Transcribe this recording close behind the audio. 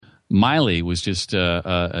Miley was just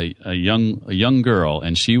a young girl,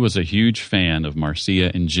 and she was a huge fan of Marcia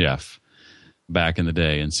and Jeff back in the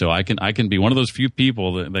day. And so I can be one of those few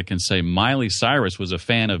people that can say Miley Cyrus was a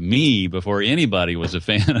fan of me before anybody was a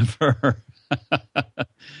fan of her.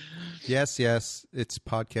 Yes, it's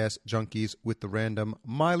Podcast Junkies with the random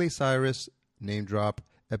Miley Cyrus name drop,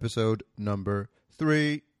 episode number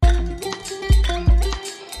 3.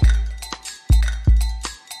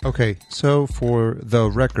 Okay, so for the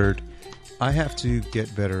record, I have to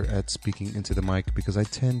get better at speaking into the mic because I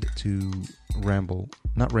tend to mumble.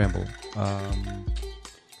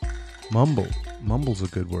 Mumble's a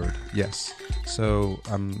good word, yes. So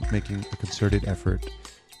I'm making a concerted effort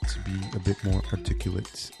to be a bit more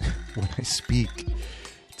articulate when I speak.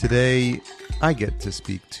 Today, I get to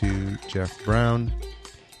speak to Jeff Brown,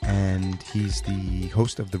 and he's the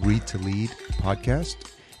host of the Read to Lead podcast.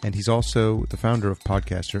 And he's also the founder of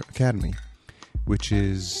Podcaster Academy, which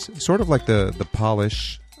is sort of like the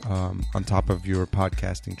polish on top of your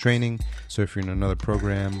podcasting training. So if you're in another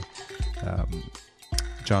program,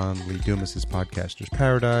 John Lee Dumas' Podcaster's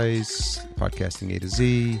Paradise, Podcasting A to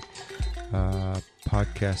Z,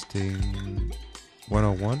 Podcasting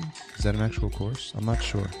 101. Is that an actual course? I'm not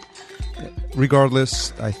sure.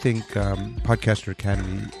 Regardless, I think Podcaster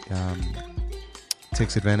Academy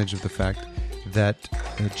takes advantage of the fact that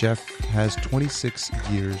Jeff has 26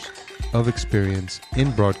 years of experience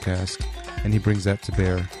in broadcast, and he brings that to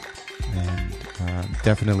bear and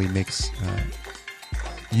definitely makes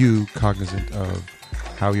you cognizant of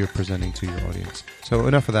how you're presenting to your audience. So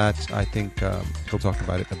enough of that. I think he'll talk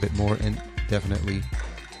about it a bit more and definitely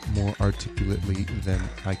more articulately than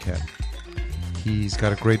I can. He's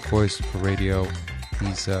got a great voice for radio.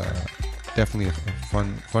 He's definitely a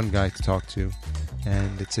fun guy to talk to.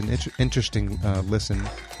 And it's an interesting listen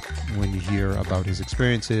when you hear about his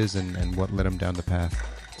experiences and what led him down the path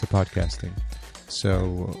to podcasting.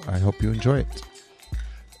 So I hope you enjoy it.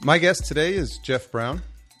 My guest today is Jeff Brown,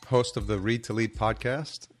 host of the Read to Lead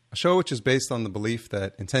podcast, a show which is based on the belief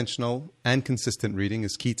that intentional and consistent reading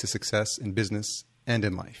is key to success in business and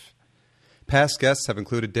in life. Past guests have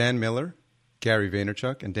included Dan Miller, Gary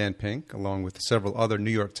Vaynerchuk, and Dan Pink, along with several other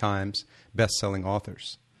New York Times best-selling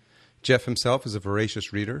authors. Jeff himself is a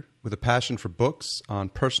voracious reader with a passion for books on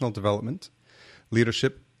personal development,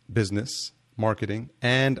 leadership, business, marketing,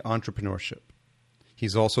 and entrepreneurship.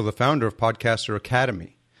 He's also the founder of Podcaster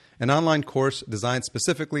Academy, an online course designed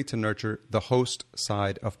specifically to nurture the host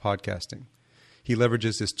side of podcasting. He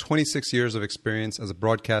leverages his 26 years of experience as a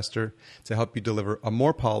broadcaster to help you deliver a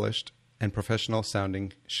more polished and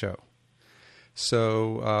professional-sounding show.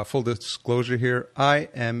 So, full disclosure here, I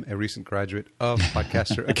am a recent graduate of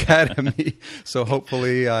Podcaster Academy, so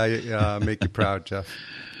hopefully I make you proud, Jeff.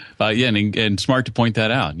 And smart to point that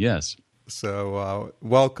out, yes. So,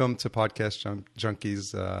 welcome to Podcast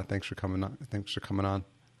Junkies. Thanks for coming on.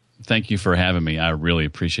 Thank you for having me. I really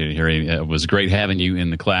appreciate it, Harry. It was great having you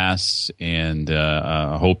in the class, and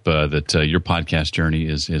I hope that your podcast journey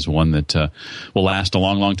is one that will last a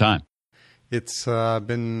long, long time. It's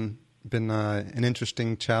been an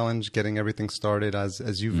interesting challenge getting everything started,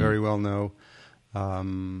 as you very well know.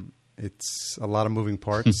 It's a lot of moving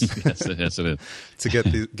parts. Yes, it is.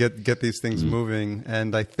 To get these things moving,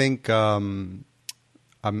 and I think I'm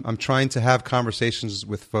trying to have conversations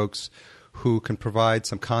with folks who can provide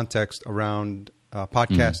some context around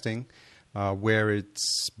podcasting, where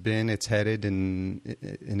it's headed in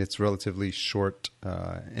its relatively short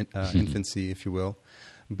infancy, if you will.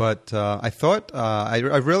 But I thought I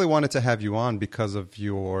really wanted to have you on because of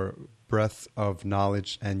your breadth of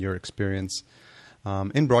knowledge and your experience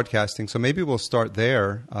in broadcasting. So maybe we'll start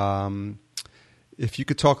there. If you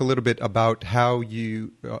could talk a little bit about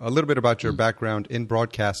your background in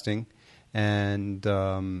broadcasting, and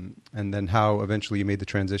then how eventually you made the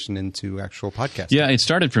transition into actual podcasting. Yeah, it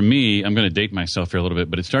started for me. I'm going to date myself here a little bit,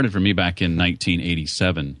 but it started for me back in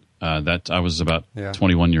 1987. That I was about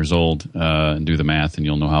 21 years old, and do the math and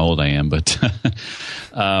you'll know how old I am, but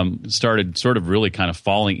started sort of really kind of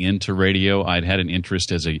falling into radio. I'd had an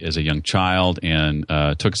interest as a young child and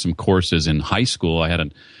took some courses in high school. I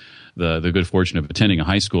had the good fortune of attending a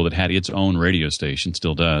high school that had its own radio station,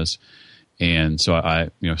 still does. And so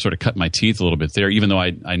I sort of cut my teeth a little bit there, even though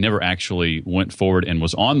I never actually went forward and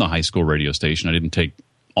was on the high school radio station. I didn't take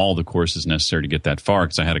all the courses necessary to get that far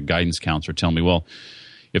because I had a guidance counselor tell me, well,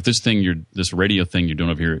 if this radio thing you're doing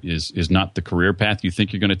over here is not the career path you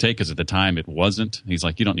think you're going to take, because at the time it wasn't. He's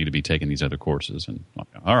like, you don't need to be taking these other courses. And I'm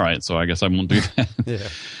like, all right, so I guess I won't do that. Yeah.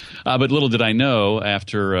 But little did I know,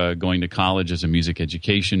 after going to college as a music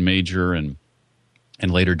education major and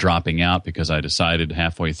and later dropping out because I decided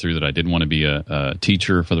halfway through that I didn't want to be a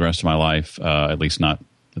teacher for the rest of my life, at least not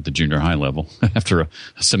at the junior high level. After a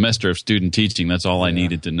semester of student teaching, that's all I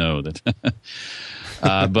needed to know. That,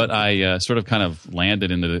 but I sort of kind of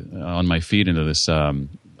landed on my feet into this sort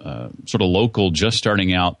of local, just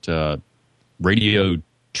starting out radio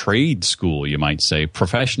trade school, you might say.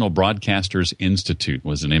 Professional Broadcasters Institute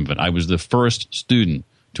was the name of it. I was the first student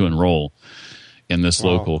to enroll in this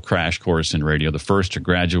local crash course in radio, the first to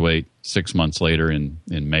graduate 6 months later in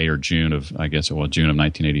May or June of, I guess it was June of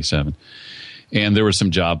 1987. And there was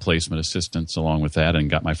some job placement assistance along with that, and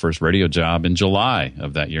got my first radio job in July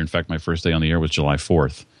of that year. In fact, my first day on the air was July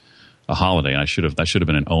 4th, a holiday. And that should have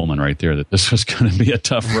been an omen right there that this was going to be a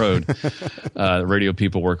tough road. Radio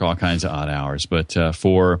people work all kinds of odd hours. But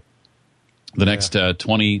for the next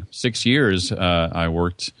 26 years, I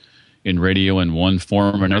worked in radio in one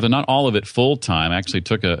form or another. Not all of it full time. I actually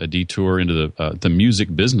took a detour into the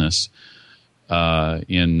music business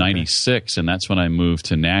in '96, and that's when I moved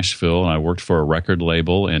to Nashville. And I worked for a record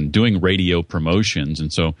label and doing radio promotions.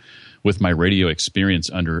 And so, with my radio experience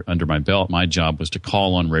under my belt, my job was to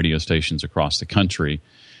call on radio stations across the country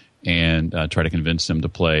and try to convince them to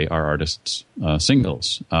play our artists'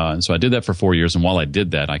 singles. And so I did that for 4 years. And while I did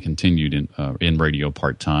that, I continued in radio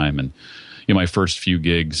part time. And my first few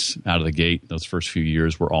gigs out of the gate, those first few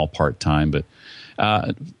years were all part-time. But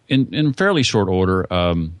in fairly short order,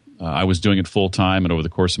 I was doing it full-time. And over the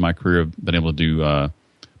course of my career, I've been able to do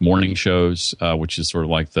morning shows, which is sort of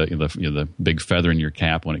like the big feather in your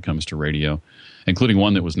cap when it comes to radio, including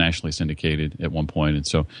one that was nationally syndicated at one point. And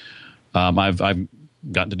so I've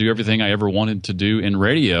gotten to do everything I ever wanted to do in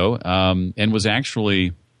radio, and was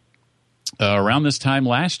actually around this time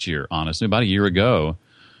last year, honestly, about a year ago,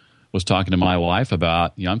 was talking to my wife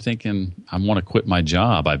about, I'm thinking I want to quit my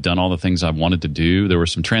job. I've done all the things I've wanted to do. There were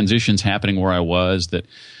some transitions happening where I was that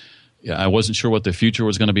I wasn't sure what the future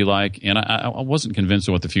was going to be like. And I wasn't convinced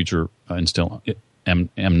of what the future, and still am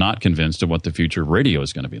not convinced of what the future of radio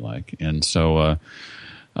is going to be like. And so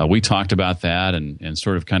we talked about that and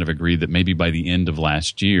sort of kind of agreed that maybe by the end of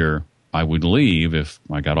last year I would leave if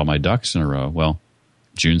I got all my ducks in a row. Well,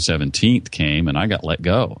 June 17th came and I got let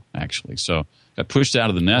go, actually. So got pushed out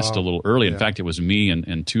of the nest a little early. In fact, it was me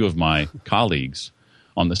and two of my colleagues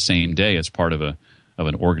on the same day as part of an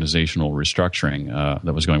organizational restructuring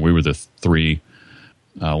that was going. We were the three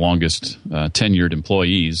longest tenured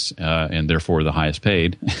employees and therefore the highest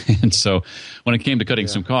paid. And so when it came to cutting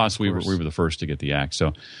some costs, we were the first to get the axe.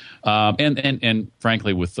 So and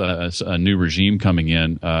frankly, with a new regime coming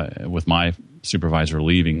in, with my supervisor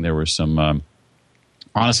leaving, there was some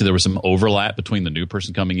honestly, there was some overlap between the new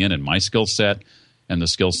person coming in and my skill set and the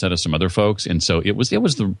skill set of some other folks. And so it was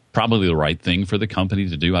probably the right thing for the company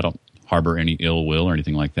to do. I don't harbor any ill will or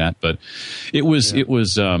anything like that, but it was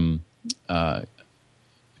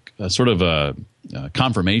sort of a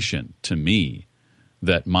confirmation to me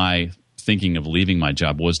that my thinking of leaving my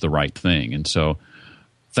job was the right thing. And so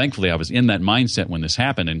thankfully I was in that mindset when this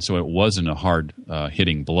happened, and so it wasn't a hard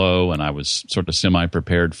hitting blow, and I was sort of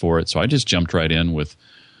semi-prepared for it. So I just jumped right in with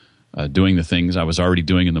doing the things I was already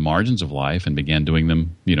doing in the margins of life and began doing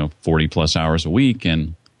them, 40-plus hours a week.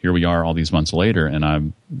 And here we are all these months later, and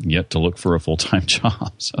I'm yet to look for a full-time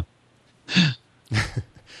job. So.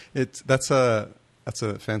 That's a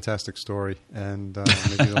fantastic story, and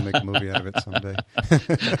maybe they'll make a movie out of it someday.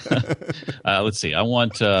 Let's see. I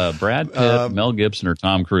want Brad Pitt, Mel Gibson, or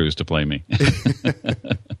Tom Cruise to play me.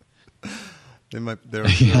 They're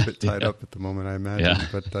a bit tied up at the moment, I imagine,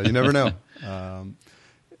 but you never know.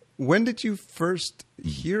 When did you first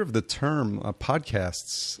hear of the term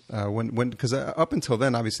podcasts? Because up until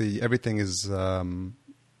then, obviously, everything is, in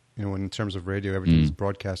terms of radio, everything is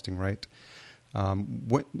broadcasting, right?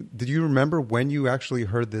 Did you remember when you actually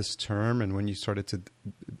heard this term and when it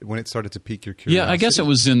started to pique your curiosity? Yeah, I guess it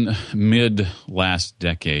was in mid last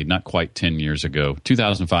decade, not quite 10 years ago,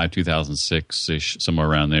 2005, 2006-ish, somewhere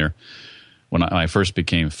around there, when I first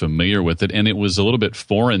became familiar with it. And it was a little bit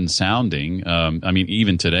foreign sounding.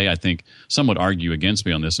 Even today, I think some would argue against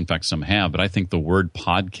me on this. In fact, some have. But I think the word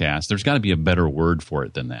podcast, there's got to be a better word for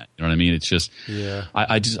it than that. You know what I mean? It's just,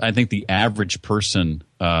 I think the average person,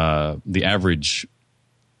 the average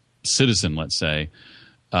citizen, let's say,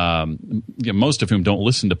 most of whom don't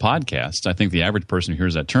listen to podcasts. I think the average person who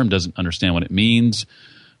hears that term doesn't understand what it means.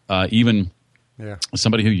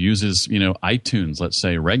 Somebody who uses, iTunes, let's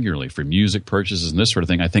say, regularly for music purchases and this sort of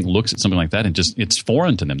thing, I think looks at something like that and just, it's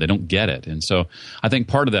foreign to them. They don't get it. And so I think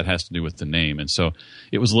part of that has to do with the name. And so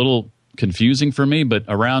it was a little confusing for me, but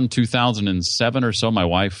around 2007 or so, my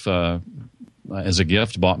wife, as a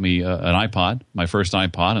gift, bought me an iPod, my first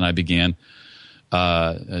iPod, and I began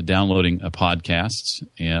downloading podcasts,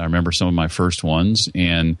 and I remember some of my first ones,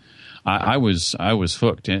 and I was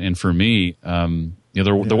hooked. And for me,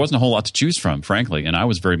 there wasn't a whole lot to choose from, frankly, and I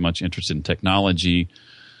was very much interested in technology,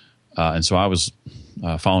 and so I was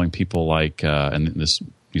following people like, and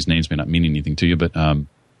these names may not mean anything to you, but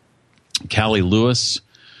Callie Lewis,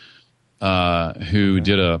 who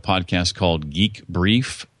did a podcast called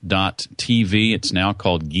GeekBrief.tv. It's now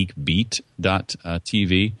called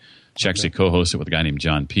GeekBeat.tv. She actually co-hosts it with a guy named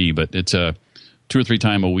John P. But it's a 2 or 3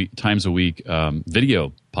 times a week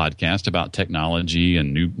video podcast about technology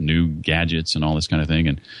and new gadgets and all this kind of thing.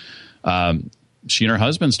 And she and her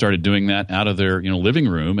husband started doing that out of their living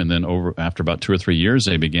room, and then after about 2 or 3 years,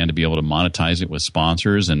 they began to be able to monetize it with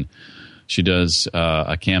sponsors. And she does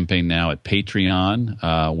a campaign now at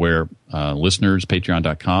Patreon, where listeners,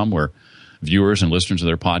 patreon.com, where viewers and listeners of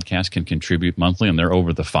their podcast can contribute monthly, and they're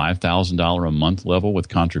over the $5,000 a month level with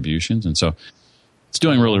contributes, and so it's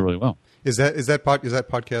doing really, really well. Is that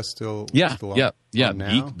podcast still? Yeah. Still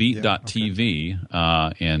Geekbeat.tv,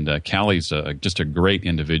 and Callie's just a great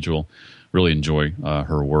individual. Really enjoy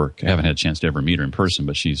her work. I haven't had a chance to ever meet her in person,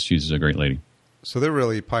 but she's a great lady. So they're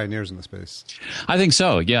really pioneers in the space. I think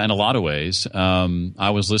so, yeah, in a lot of ways. I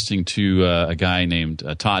was listening to a guy named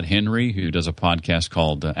Todd Henry, who does a podcast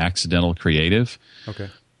called Accidental Creative. Okay.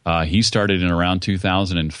 He started in around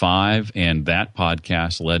 2005, and that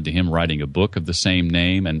podcast led to him writing a book of the same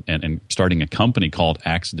name and starting a company called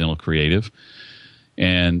Accidental Creative.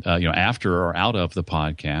 And after or out of the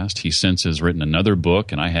podcast, he since has written another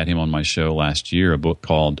book, and I had him on my show last year, a book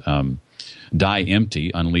called Die Empty,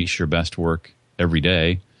 Unleash Your Best Work Every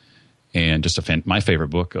Day, and just my favorite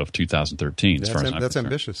book of 2013. That's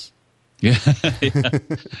ambitious. Yeah.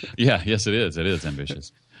 Yes, it is. It is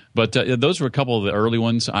ambitious. But those were a couple of the early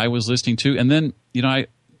ones I was listening to, and then I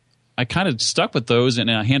kind of stuck with those and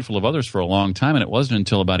a handful of others for a long time, and it wasn't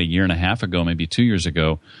until about a year and a half ago, maybe 2 years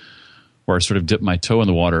ago, where I sort of dipped my toe in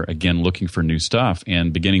the water again, looking for new stuff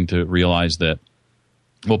and beginning to realize that,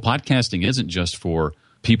 well, podcasting isn't just for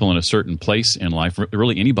people in a certain place in life.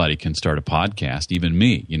 Really, anybody can start a podcast, even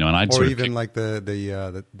me. And I'd or even like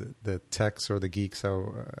the techs or the geeks,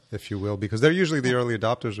 if you will, because they're usually the early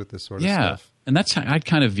adopters with this sort of stuff. And that's how I'd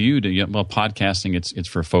kind of viewed podcasting. It's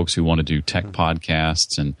for folks who want to do tech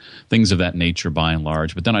podcasts and things of that nature, by and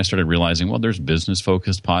large. But then I started realizing, well, there's business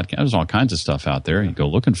focused podcasts. There's all kinds of stuff out there. You go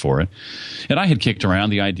looking for it, and I had kicked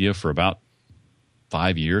around the idea for about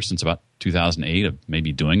 5 years, since about 2008, of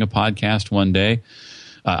maybe doing a podcast one day.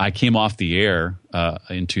 I came off the air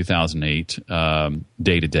in 2008,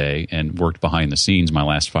 day to day, and worked behind the scenes my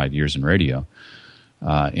last 5 years in radio.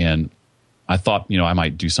 And I thought, I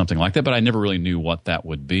might do something like that, but I never really knew what that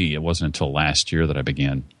would be. It wasn't until last year that I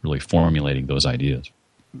began really formulating those ideas.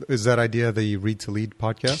 Is that idea the Read to Lead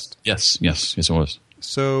podcast? Yes, it was.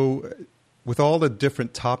 So with all the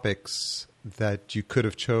different topics that you could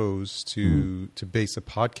have chose to base a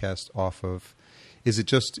podcast off of, is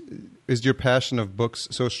your passion of books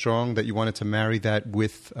so strong that you wanted to marry that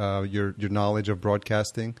with your knowledge of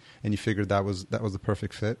broadcasting, and you figured that was the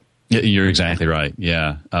perfect fit? Yeah, you're exactly right.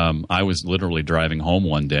 Yeah, I was literally driving home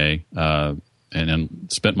one day and then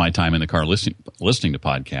spent my time in the car listening to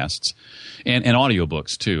podcasts and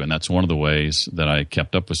audiobooks too. And that's one of the ways that I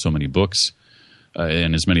kept up with so many books,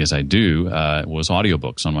 and as many as I do, was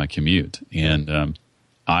audiobooks on my commute. And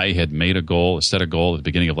I had set a goal at the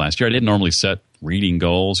beginning of last year. I didn't normally set reading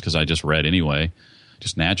goals because I just read anyway,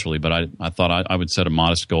 just naturally. But I thought I would set a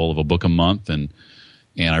modest goal of a book a month, and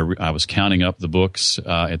I was counting up the books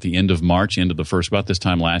at the end of March, end of the first, about this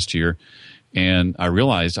time last year, and I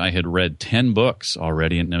realized I had read 10 books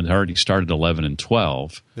already, and had already started 11 and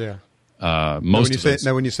 12. Yeah.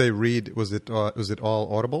 When you say read, was it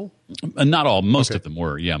all audible? Not all. Most of them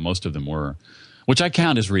were. Yeah, most of them were. Which I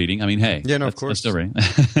count as reading. I mean, hey, yeah, no, of course. That's still reading.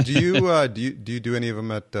 do you do any of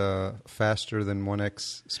them at faster than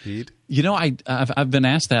 1x speed? I've been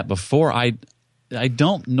asked that before. I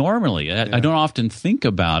don't normally. I don't often think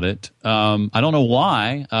about it. I don't know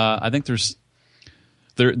why. I think there's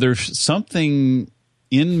something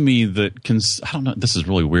in me that I don't know. This is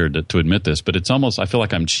really weird to admit this, but it's almost, I feel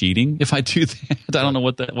like I'm cheating if I do that. I don't know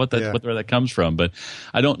where that comes from, but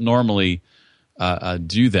I don't normally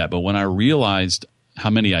do that. But when I realized how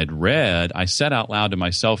many I'd read, I said out loud to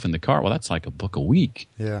myself in the car, well, that's like a book a week.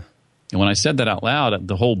 Yeah. And when I said that out loud,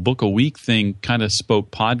 the whole book a week thing kind of spoke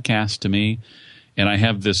podcast to me. And I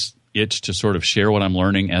have this itch to sort of share what I'm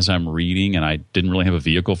learning as I'm reading. And I didn't really have a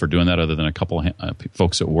vehicle for doing that other than a couple of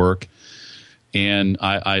folks at work. And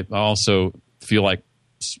I also feel like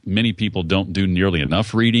many people don't do nearly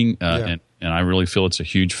enough reading. And and I really feel it's a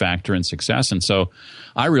huge factor in success. And so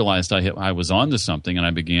I realized I was onto something, and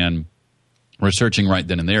I began researching right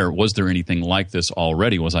then and there. Was there anything like this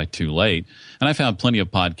already? Was I too late? And I found plenty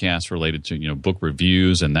of podcasts related to book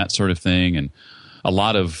reviews and that sort of thing, and a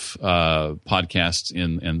lot of podcasts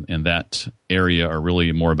in that area are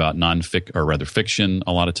really more about fiction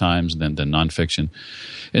a lot of times than nonfiction.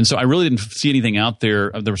 And so I really didn't see anything out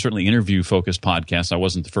there. There were certainly interview-focused podcasts. I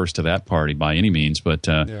wasn't the first to that party by any means, but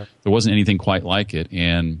there wasn't anything quite like it.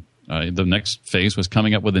 And the next phase was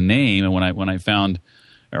coming up with a name. And when I found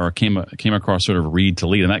or came across sort of Read to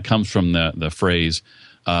Lead, and that comes from the phrase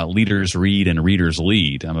leaders read and readers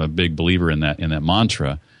lead. I'm a big believer in that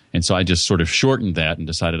mantra. And so I just sort of shortened that and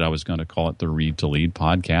decided I was going to call it the Read to Lead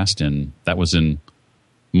podcast. And that was in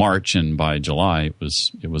March, and by July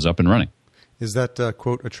it was up and running. Is that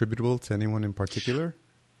quote attributable to anyone in particular?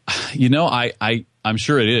 I'm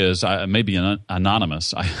sure it is. Maybe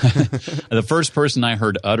anonymous. The first person I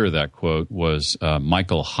heard utter that quote was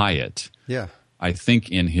Michael Hyatt. Yeah. I think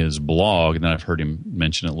in his blog, and then I've heard him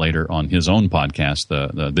mention it later on his own podcast,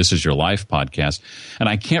 the This Is Your Life podcast. And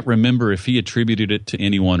I can't remember if he attributed it to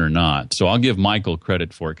anyone or not. So I'll give Michael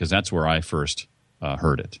credit for it because that's where I first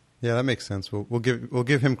heard it. Yeah, that makes sense. We'll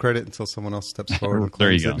give him credit until someone else steps forward and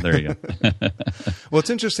claims it. There you go. Well, it's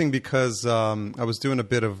interesting because I was doing a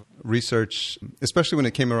bit of research, especially when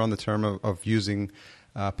it came around the term of using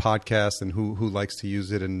podcasts and who likes to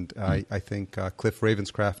use it. And I think Cliff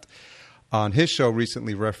Ravenscraft on his show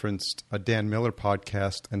recently referenced a Dan Miller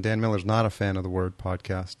podcast, and Dan Miller's not a fan of the word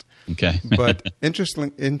podcast. Okay. But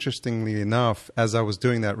interestingly enough, as I was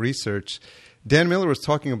doing that research, Dan Miller was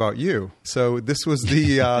talking about you. So this was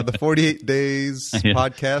the 48 Days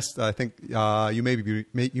podcast. I think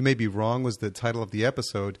you may be wrong was the title of the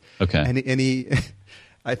episode. Okay. And he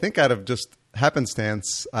I think out of just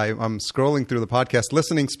happenstance, I'm scrolling through the podcast,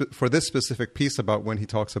 listening for this specific piece about when he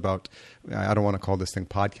talks about, I don't want to call this thing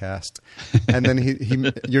podcast, and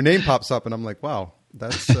then your name pops up, and I'm like, wow,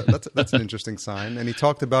 that's an interesting sign. And he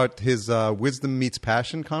talked about his Wisdom Meets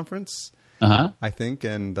Passion conference. I think,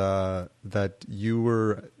 and that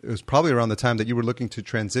it was probably around the time that you were looking to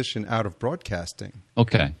transition out of broadcasting.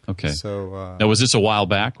 Okay. So now, was this a while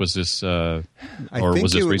back? Was this, I think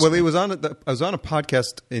was this recently? Well, I was on a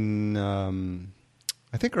podcast in,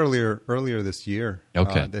 I think earlier this year.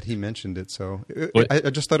 Okay. That he mentioned it. So I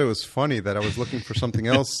just thought it was funny that I was looking for something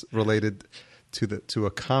else related to a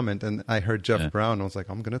comment, and I heard Jeff Brown, and I was like,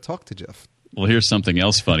 I'm going to talk to Jeff. Well, here's something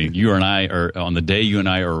else funny. You and I are on the day you and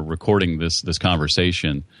I are recording this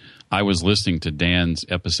conversation. I was listening to Dan's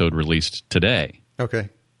episode released today. Okay.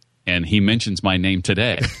 And he mentions my name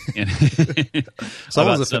today.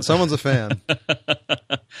 Someone's a fan.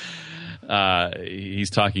 He's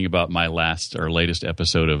talking about my latest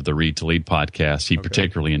episode of the Read to Lead podcast. He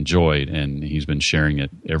particularly enjoyed, and he's been sharing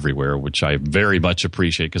it everywhere, which I very much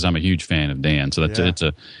appreciate because I'm a huge fan of Dan. So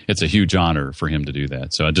it's a huge honor for him to do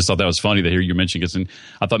that. So I just thought that was funny to hear you mention it. And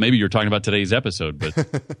I thought maybe you were talking about today's episode,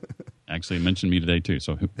 but actually mentioned me today too.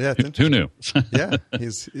 So who knew? Yeah,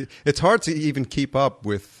 it's hard to even keep up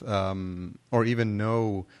with or even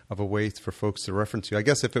know of a way for folks to reference you. I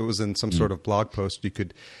guess if it was in some sort of blog post,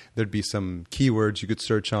 there'd be some keywords you could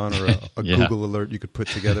search on or a Google alert you could put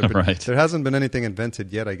together. But there hasn't been anything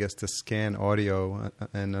invented yet, I guess, to scan audio.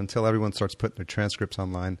 And until everyone starts putting their transcripts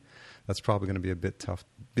online, that's probably going to be a bit tougher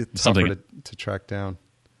to track down.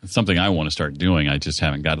 It's something I want to start doing. I just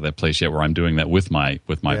haven't got to that place yet where I'm doing that with my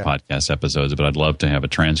podcast episodes. But I'd love to have a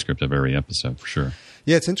transcript of every episode for sure.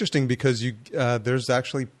 Yeah, it's interesting because there's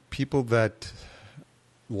actually people that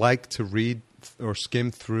like to read or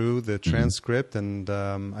skim through the transcript, and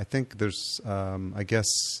I think there's, I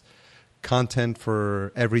guess, content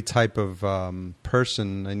for every type of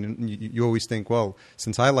person. And you always think, well,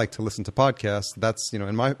 since I like to listen to podcasts, that's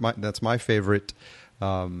that's my favorite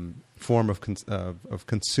form of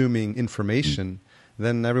consuming information.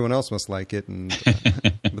 Then everyone else must like it,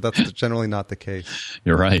 but that's generally not the case.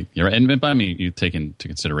 You're right. And I mean, you take into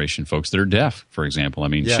consideration folks that are deaf, for example. I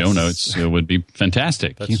mean, show notes would be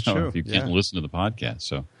fantastic. That's true. If you can't listen to the podcast.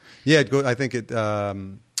 So I think it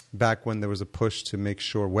back when there was a push to make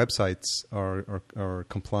sure websites are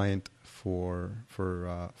compliant for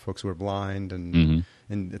folks who are blind, and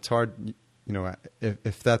it's hard,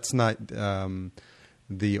 if that's not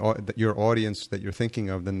your audience that you're thinking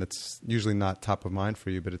of, then it's usually not top of mind for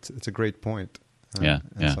you. But it's a great point.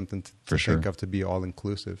 Something to think of to be all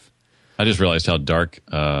inclusive. I just realized how dark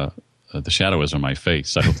the shadow is on my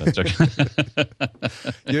face. I hope that's okay.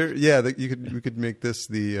 We could make this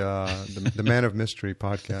the Man of Mystery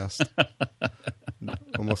podcast.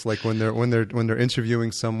 almost like when they're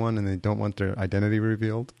interviewing someone and they don't want their identity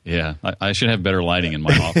revealed. Yeah, I should have better lighting in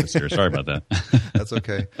my office here. Sorry about that. That's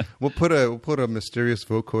okay. We'll put a mysterious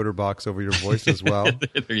vocoder box over your voice as well.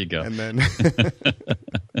 There you go. And then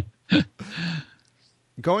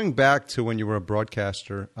going back to when you were a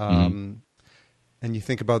broadcaster, and you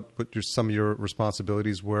think about what some of your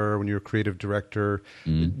responsibilities were when you were creative director,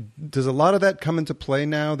 does a lot of that come into play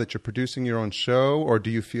now that you're producing your own show, or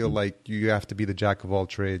do you feel like you have to be the jack of all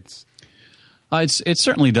trades? It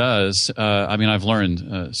certainly does. I mean, I've learned,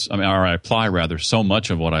 or I apply rather, so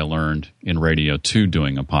much of what I learned in radio to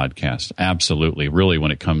doing a podcast. Absolutely. Really,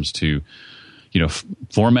 when it comes to,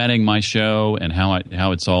 formatting my show and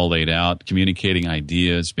how it's all laid out, communicating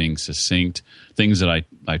ideas, being succinct, things that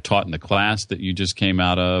I taught in the class that you just came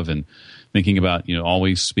out of, and thinking about,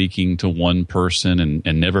 always speaking to one person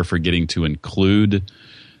and never forgetting to include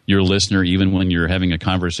your listener, even when you're having a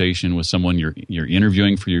conversation with someone you're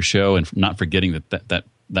interviewing for your show, and not forgetting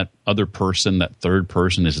that other person, that third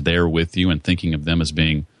person, is there with you, and thinking of them as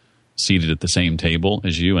being seated at the same table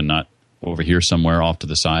as you and not over here somewhere off to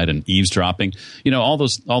the side and eavesdropping. All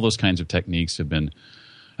those kinds of techniques have been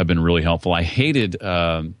really helpful. I hated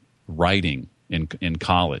writing in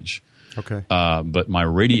college. Okay. But my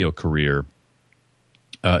radio career,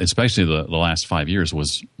 especially the last 5 years,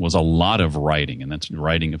 was a lot of writing, and that's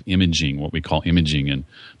writing of imaging, what we call imaging, and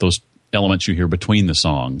those elements you hear between the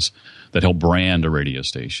songs that help brand a radio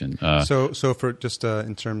station. So for just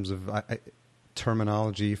in terms of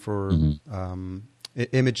terminology for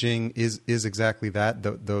imaging is exactly that,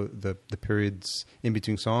 the periods in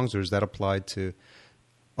between songs, or is that applied to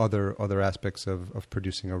other aspects of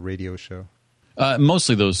producing a radio show?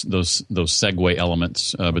 Mostly those segue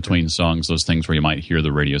elements between songs, those things where you might hear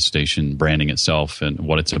the radio station branding itself and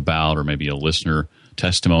what it's about, or maybe a listener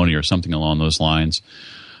testimony or something along those lines.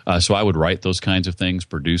 So I would write those kinds of things,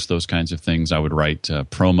 produce those kinds of things. I would write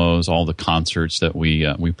promos, all the concerts that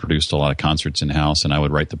we produced a lot of concerts in-house, and I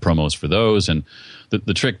would write the promos for those. And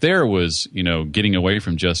the trick there was, getting away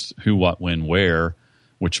from just who, what, when, where,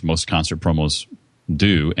 which most concert promos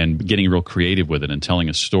do, and getting real creative with it and telling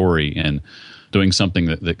a story and doing something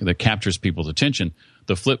that captures people's attention.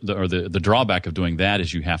 The drawback of doing that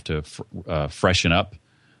is you have to freshen up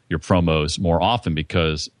your promos more often,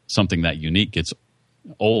 because something that unique gets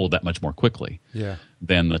old that much more quickly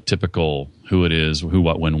than the typical who it is, who,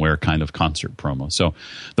 what, when, where kind of concert promo. So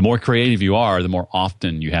the more creative you are, the more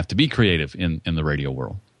often you have to be creative in the radio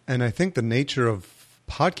world. And I think the nature of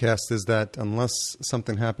podcasts is that unless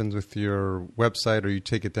something happens with your website or you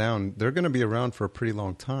take it down, they're going to be around for a pretty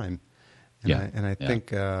long time. And I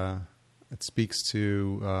think it speaks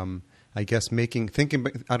to, I guess, I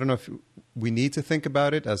don't know if we need to think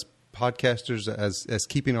about it as podcasters as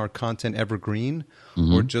keeping our content evergreen,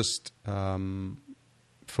 or just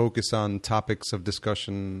focus on topics of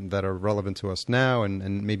discussion that are relevant to us now,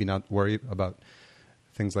 and maybe not worry about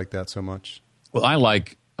things like that so much. Well, I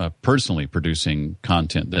like personally producing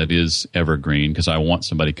content that is evergreen, because I want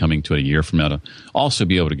somebody coming to it a year from now to also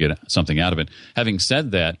be able to get something out of it. Having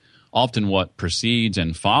said that, often what precedes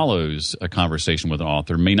and follows a conversation with an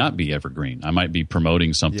author may not be evergreen. I might be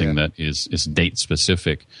promoting something that is date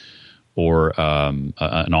specific, or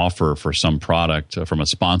an offer for some product from a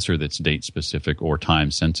sponsor that's date specific or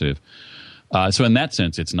time sensitive. So in that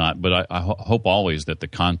sense, it's not. But I hope always that the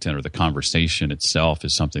content or the conversation itself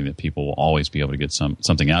is something that people will always be able to get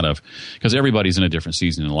something out of, because everybody's in a different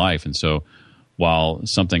season in life. And so while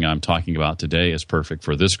something I'm talking about today is perfect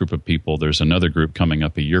for this group of people, there's another group coming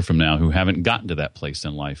up a year from now who haven't gotten to that place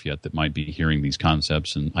in life yet, that might be hearing these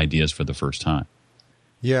concepts and ideas for the first time.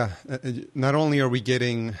 Yeah. Not only are we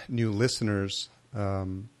getting new listeners,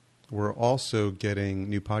 we're also getting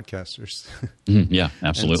new podcasters. Yeah,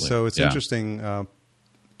 absolutely. And so it's interesting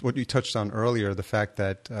what you touched on earlier, the fact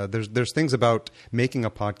that there's things about making a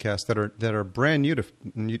podcast that are brand new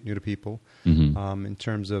to people, in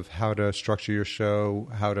terms of how to structure your show,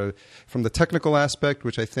 from the technical aspect,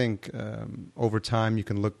 which I think over time you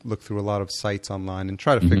can look through a lot of sites online and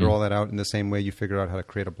try to figure all that out in the same way you figure out how to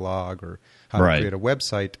create a blog or how to create a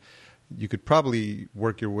website. You could probably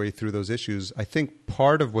work your way through those issues. I think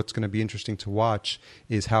part of what's going to be interesting to watch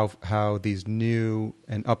is how these new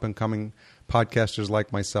and up-and-coming podcasters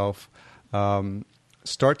like myself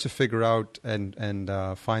start to figure out and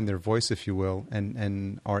find their voice, if you will,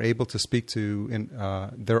 and are able to speak to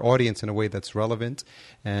their audience in a way that's relevant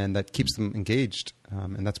and that keeps them engaged.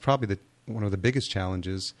 And that's probably one of the biggest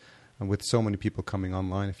challenges with so many people coming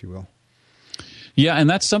online, if you will. Yeah, and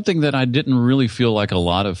that's something that I didn't really feel like a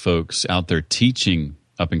lot of folks out there teaching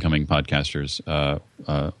up-and-coming podcasters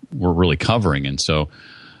were really covering. And so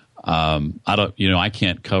I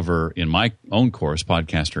can't cover in my own course,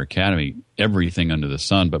 Podcaster Academy, everything under the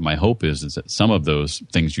sun. But my hope is that some of those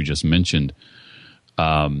things you just mentioned,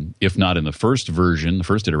 if not in the first version, the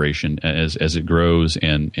first iteration, as it grows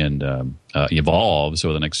and evolves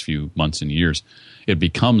over the next few months and years, it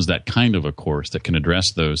becomes that kind of a course that can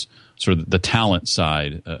address those sort of the talent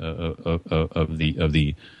side of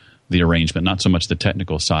the arrangement, not so much the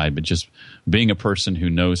technical side, but just being a person who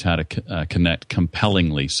knows how to connect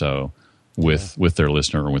compellingly so with their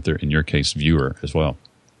listener, or with their, in your case, viewer as well.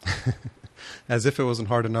 As if it wasn't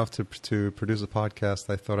hard enough to produce a podcast,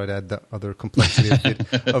 I thought I'd add the other complexity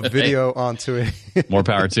of video onto it. More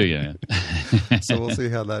power to you. So we'll see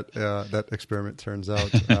how that experiment turns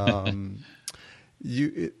out.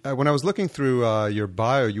 When I was looking through your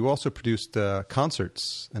bio, you also produced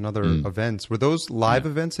concerts and other events. Were those live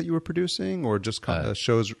events that you were producing, or just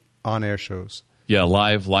shows, on-air shows? Yeah,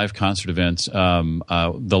 live concert events.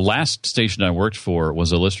 The last station I worked for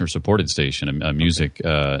was a listener-supported station, a music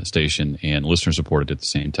station, and listener-supported at the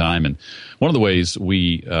same time. And one of the ways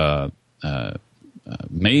we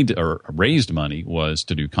made or raised money was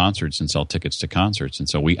to do concerts and sell tickets to concerts. And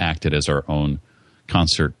so we acted as our own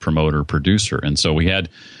concert promoter, producer. And so we had,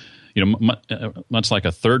 much like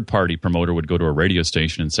a third-party promoter would go to a radio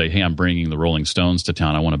station and say, hey, I'm bringing the Rolling Stones to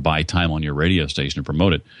town. I want to buy time on your radio station and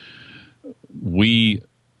promote it. We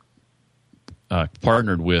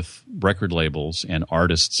partnered with record labels and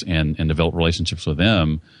artists and developed relationships with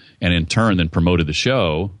them, and in turn then promoted the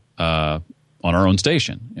show on our own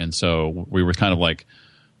station. And so we were kind of like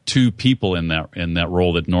two people in that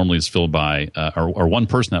role that normally is filled by or one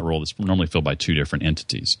person in that role that's normally filled by two different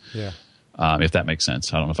entities. Yeah. If that makes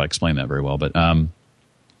sense. I don't know if I explained that very well, but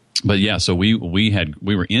yeah, so we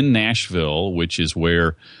were in Nashville, which is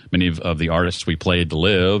where many of the artists we played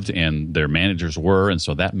lived, and their managers were, and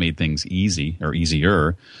so that made things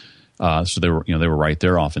easier. So they were right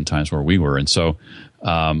there oftentimes where we were, and so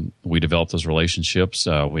we developed those relationships.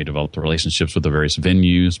 We developed the relationships with the various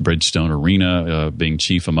venues, Bridgestone Arena being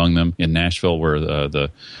chief among them in Nashville, where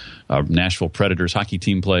the Nashville Predators hockey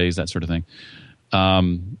team plays, that sort of thing.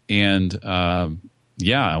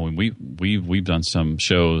 Yeah, I mean, we've done some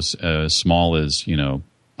shows as small as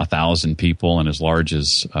 1,000 people and as large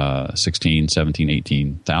as 16, 17,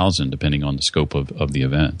 18,000, depending on the scope of the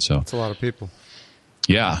event. So that's a lot of people.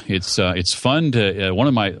 Yeah, it's fun to. One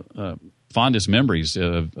of my fondest memories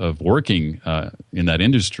of working in that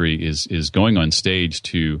industry is going on stage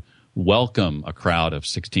to welcome a crowd of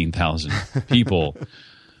 16,000 people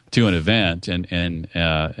to an event, and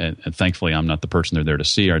thankfully I'm not the person they're there to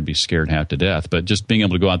see, or I'd be scared half to death. But just being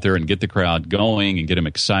able to go out there and get the crowd going and get them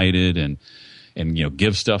excited and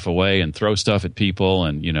give stuff away and throw stuff at people,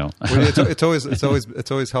 and Well,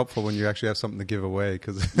 it's always helpful when you actually have something to give away,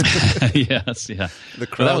 because yes, yeah,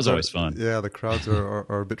 that was always fun. Yeah, the crowds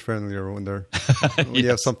are a bit friendlier when you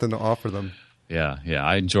have something to offer them. Yeah,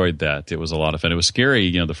 I enjoyed that. It was a lot of fun. It was scary,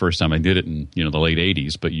 the first time I did it in the late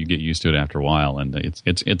 '80s, but you get used to it after a while, and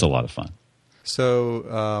it's a lot of fun. So,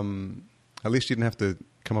 at least you didn't have to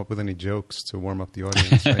come up with any jokes to warm up the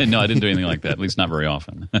audience, right? No, I didn't do anything like that. At least not very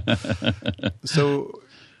often. So,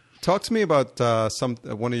 talk to me about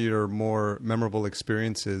one of your more memorable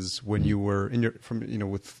experiences when you were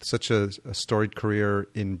with such a storied career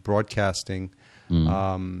in broadcasting.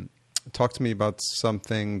 Talk to me about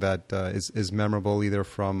something that is memorable, either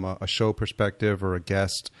from a show perspective or a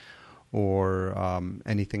guest, or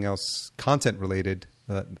anything else content related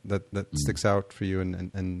that sticks out for you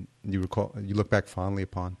and you look back fondly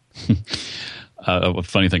upon. A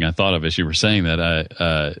funny thing I thought of as you were saying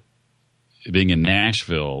that, being in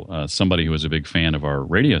Nashville, somebody who was a big fan of our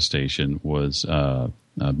radio station was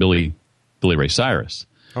Billy Ray Cyrus.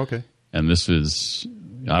 Okay, and this is.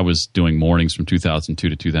 I was doing mornings from 2002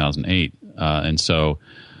 to 2008, and so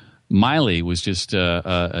Miley was just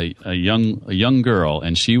a young girl,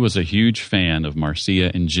 and she was a huge fan of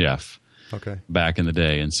Marcia and Jeff. Okay. Back in the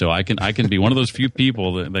day, and so I can be one of those few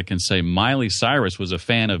people that can say Miley Cyrus was a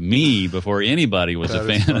fan of me before anybody was a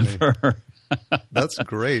fan of her. That's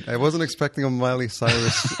great. I wasn't expecting a Miley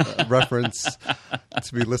Cyrus reference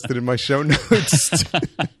to be listed in my show notes.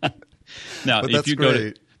 Now, if you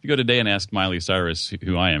go today and ask Miley Cyrus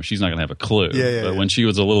who I am, she's not going to have a clue. But when she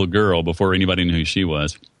was a little girl, before anybody knew who she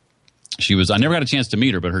was, I never got a chance to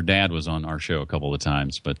meet her, but her dad was on our show a couple of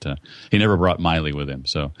times, but he never brought Miley with him.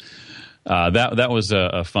 So that was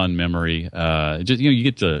a fun memory.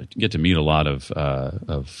 You get to meet a lot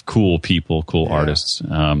of cool people, cool artists.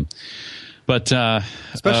 But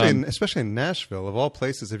especially in Nashville, of all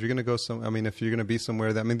places, if you're going to go if you're going to be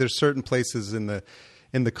somewhere there's certain places in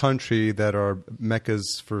in the country that are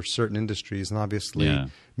meccas for certain industries, and obviously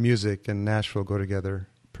music and Nashville go together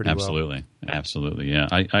pretty well. Absolutely, yeah.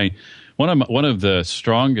 I one of the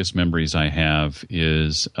strongest memories I have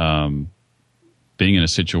is being in a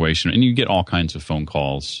situation, and you get all kinds of phone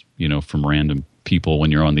calls, from random people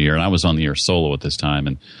when you're on the air. And I was on the air solo at this time,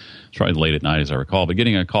 and it's probably late at night, as I recall. But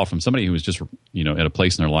getting a call from somebody who was just, at a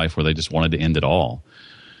place in their life where they just wanted to end it all.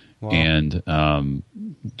 Wow. And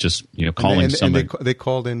just calling somebody. And they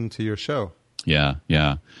called into your show. Yeah.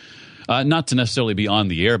 Not to necessarily be on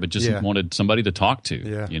the air, but just wanted somebody to talk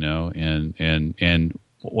to. And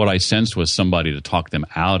what I sensed was somebody to talk them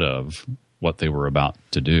out of what they were about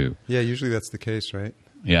to do. Yeah, usually that's the case, right?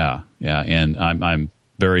 Yeah. And I'm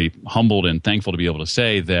very humbled and thankful to be able to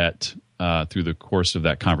say that through the course of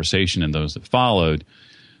that conversation and those that followed,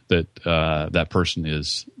 that that person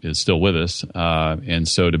is still with us, and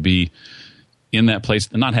so to be in that place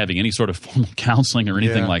and not having any sort of formal counseling or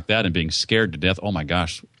anything like that, and being scared to death. Oh my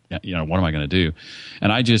gosh, what am I going to do?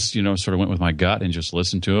 And I just sort of went with my gut and just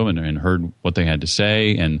listened to them and heard what they had to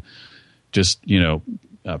say, and just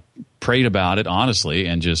prayed about it honestly,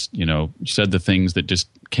 and just said the things that just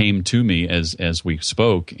came to me as we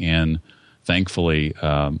spoke, and thankfully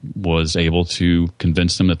was able to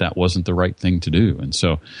convince them that wasn't the right thing to do. And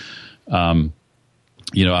so,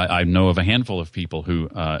 I know of a handful of people who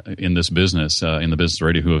in this business, in the business of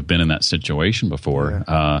radio, who have been in that situation before.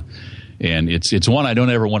 And it's one I don't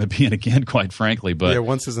ever want to be in again, quite frankly. But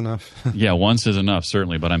once is enough. Once is enough,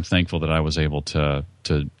 certainly. But I'm thankful that I was able to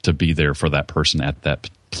be there for that person at that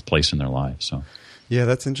place in their life. So, yeah,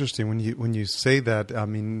 that's interesting. When you say that, I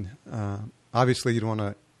mean, obviously you don't want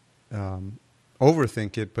to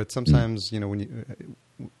overthink it, but sometimes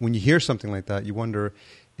when you hear something like that, you wonder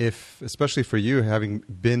if, especially for you, having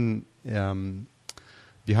been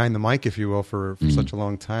behind the mic, if you will, for such a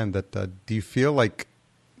long time, that do you feel like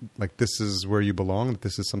this is where you belong, that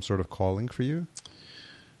this is some sort of calling for you?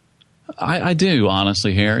 I do,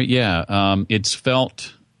 honestly, Harry. Yeah, it's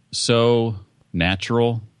felt so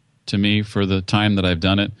natural to me for the time that I've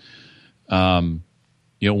done it.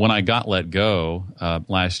 When I got let go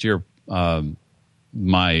last year,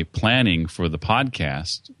 my planning for the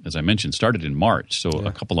podcast, as I mentioned, started in March. So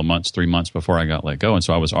a couple of months, 3 months before I got let go. And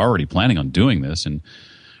so I was already planning on doing this and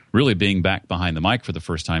really being back behind the mic for the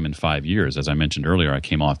first time in 5 years. As I mentioned earlier, I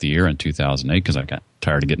came off the air in 2008 because I got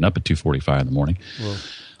tired of getting up at 2:45 in the morning.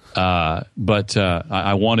 But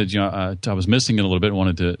I wanted, I was missing it a little bit,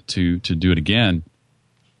 wanted to do it again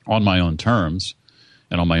on my own terms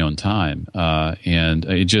and on my own time. And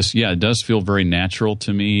it just, it does feel very natural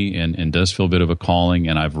to me, and does feel a bit of a calling.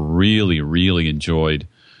 And I've really, really enjoyed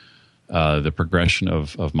the progression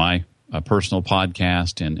of my personal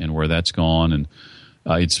podcast and where that's gone. And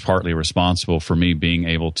it's partly responsible for me being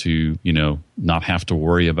able to, not have to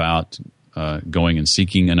worry about going and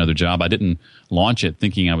seeking another job. I didn't launch it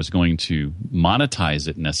thinking I was going to monetize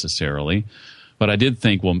it necessarily, but I did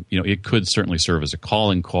think, it could certainly serve as a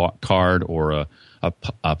calling card or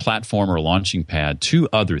a platform or a launching pad to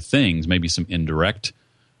other things, maybe some indirect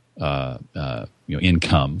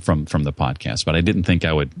income from the podcast. But I didn't think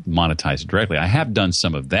I would monetize it directly. I have done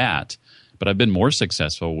some of that, but I've been more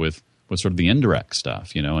successful with sort of the indirect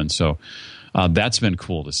stuff, and so that's been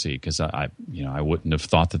cool to see, because I wouldn't have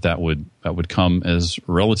thought that would come as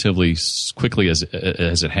relatively quickly as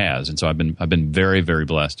it has, and so I've been very, very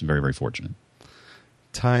blessed and very, very fortunate.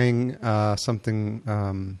 Tying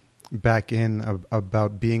something back in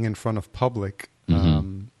about being in front of public,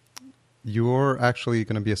 you're actually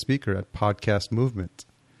going to be a speaker at Podcast Movement.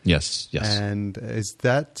 Yes. And is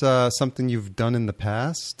that something you've done in the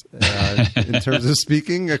past in terms of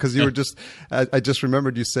speaking? Because you were I just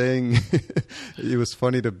remembered you saying it was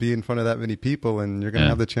funny to be in front of that many people, and you're going to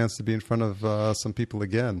have the chance to be in front of some people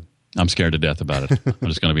again. I'm scared to death about it. I'm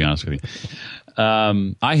just going to be honest with you.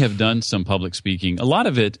 I have done some public speaking. A lot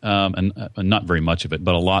of it, and not very much of it,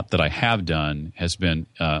 but a lot that I have done has been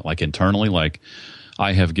like internally. Like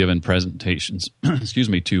I have given presentations,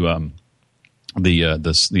 to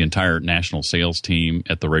the entire national sales team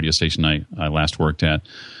at the radio station I last worked at,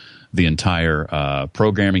 the entire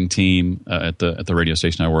programming team at the radio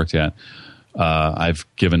station I worked at. I've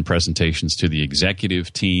given presentations to the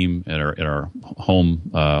executive team at our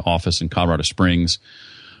home office in Colorado Springs.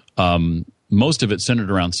 Most of it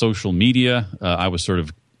centered around social media. I was sort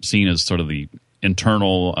of seen as sort of the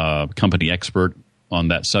internal company expert on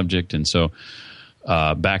that subject, and so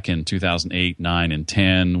back in 2008, 9, and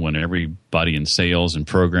 10, when everybody in sales and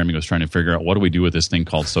programming was trying to figure out what do we do with this thing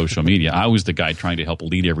called social media, I was the guy trying to help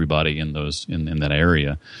lead everybody in that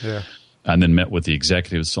area. Yeah. and then met with the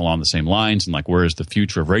executives along the same lines and like, where is the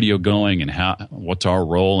future of radio going and what's our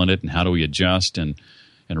role in it and how do we adjust and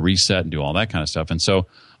reset and do all that kind of stuff. And so,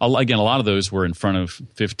 again, a lot of those were in front of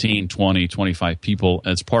 15, 20, 25 people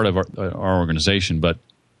as part of our organization. But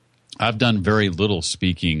I've done very little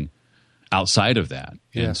speaking outside of that.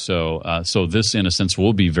 Yeah. And so this, in a sense,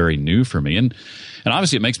 will be very new for me. And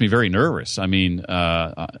obviously it makes me very nervous. I mean,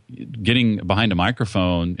 getting behind a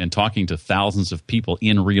microphone and talking to thousands of people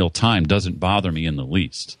in real time doesn't bother me in the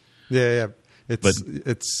least. Yeah.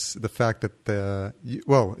 It's the fact that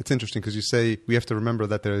it's interesting because you say we have to remember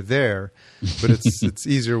that they're there, but it's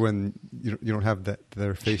easier when you don't have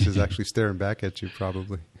their faces actually staring back at you,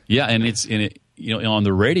 probably. Yeah, and on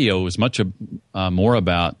the radio, it was much more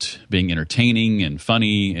about being entertaining and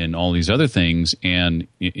funny and all these other things. And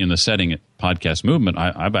in the setting at Podcast Movement,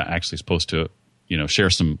 I'm actually supposed to, share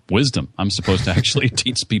some wisdom. I'm supposed to actually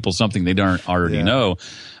teach people something they don't already know.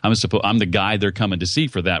 I'm the guy they're coming to see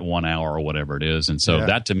for that 1 hour or whatever it is. And so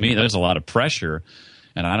that, to me, there's a lot of pressure,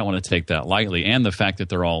 and I don't want to take that lightly. And the fact that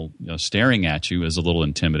they're all staring at you is a little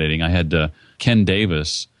intimidating. I had Ken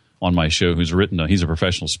Davis on my show, he's a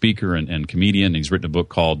professional speaker and comedian. He's written a book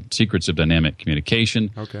called Secrets of Dynamic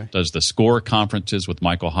Communication. Okay. Does the SCORE conferences with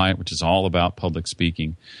Michael Hyatt, which is all about public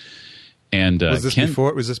speaking. And was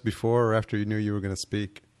this before or after you knew you were going to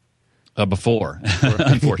speak? Before,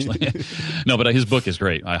 unfortunately. No, but his book is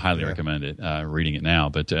great. I highly recommend it, reading it now,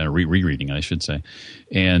 but rereading it, I should say.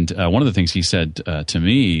 And one of the things he said to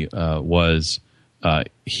me was,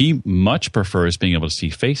 he much prefers being able to see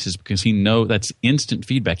faces because that's instant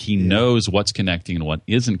feedback. He knows what's connecting and what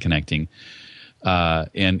isn't connecting.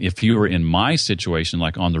 And if you were in my situation,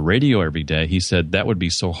 like on the radio every day, he said that would be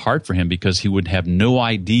so hard for him because he would have no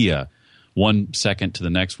idea 1 second to the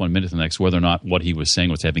next, 1 minute to the next, whether or not what he was saying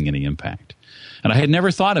was having any impact. And I had never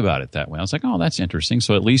thought about it that way. I was like, oh, that's interesting.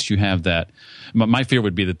 So at least you have that. My fear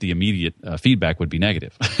would be that the immediate feedback would be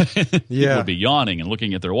negative. People would be yawning and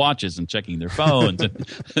looking at their watches and checking their phones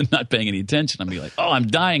and not paying any attention. I'd be like, oh, I'm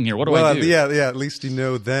dying here. What do I do? Yeah. At least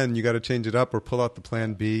then you got to change it up or pull out the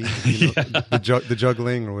plan B, the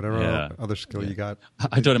juggling or whatever other skill you got.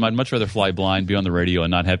 I told him I'd much rather fly blind, be on the radio, and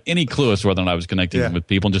not have any clue as to whether or not I was connecting with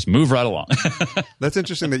people and just move right along. That's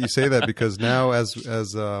interesting that you say that because now as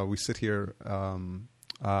we sit here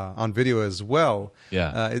on video as well.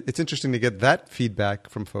 It's interesting to get that feedback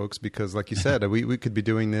from folks because, like you said, we could be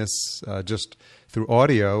doing this just through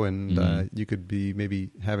audio, and you could be maybe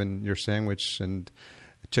having your sandwich and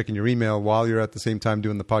checking your email while you're at the same time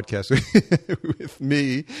doing the podcast with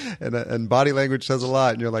me, and body language says a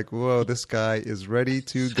lot, and you're like, whoa, this guy is ready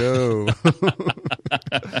to go.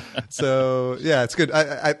 So yeah, it's good.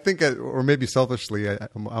 I think, or maybe selfishly, I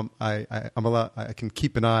can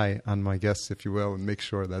keep an eye on my guests, if you will, and make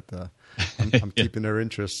sure that I'm keeping their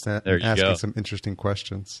interest and asking some interesting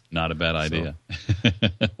questions. Not a bad idea.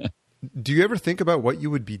 Do you ever think about what you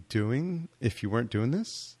would be doing if you weren't doing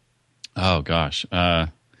this? Oh gosh.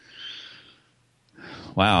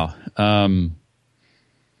 Wow.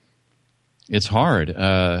 It's hard.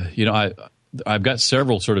 I've got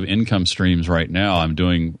several sort of income streams right now. I'm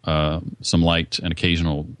doing some light and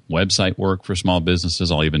occasional website work for small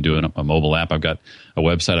businesses. I'll even do a mobile app. I've got a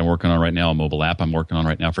website I'm working on right now, a mobile app I'm working on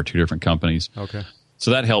right now for 2 different companies. Okay.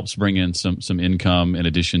 So that helps bring in some income in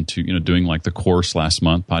addition to doing like the course last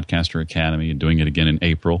month, Podcaster Academy, and doing it again in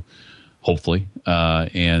April, hopefully,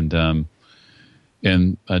 and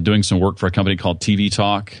doing some work for a company called TV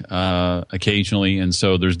Talk occasionally. And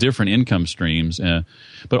so there's different income streams,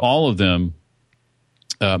 but all of them,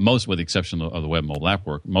 most with the exception of the web and mobile app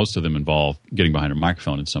work, most of them involve getting behind a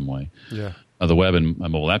microphone in some way. Yeah. The web and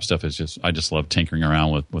mobile app stuff is I just love tinkering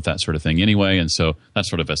around with that sort of thing anyway. And so that's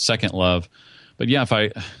sort of a second love. But yeah,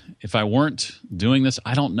 if I weren't doing this,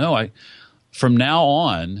 I don't know. From now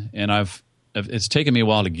on, and it's taken me a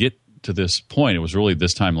while to get to this point. It was really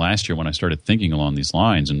this time last year when I started thinking along these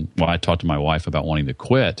lines, and when I talked to my wife about wanting to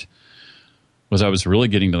quit, was I was really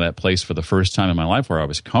getting to that place for the first time in my life where I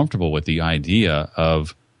was comfortable with the idea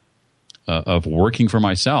of working for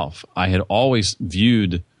myself. I had always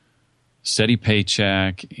viewed steady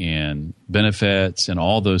paycheck and benefits and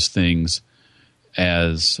all those things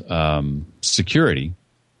as security,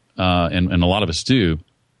 and a lot of us do.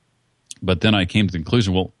 But then I came to the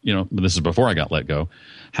conclusion, well, this is before I got let go.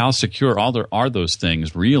 How secure are those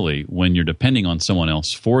things really when you're depending on someone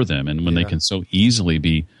else for them, and when they can so easily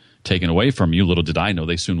be taken away from you? Little did I know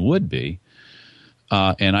they soon would be.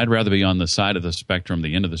 And I'd rather be on the side of the spectrum,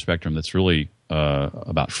 the end of the spectrum that's really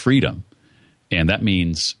about freedom. And that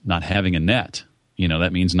means not having a net,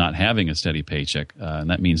 That means not having a steady paycheck, and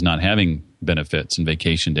that means not having benefits and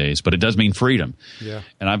vacation days, but it does mean freedom. Yeah.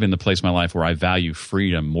 And I've been in the place in my life where I value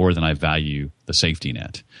freedom more than I value the safety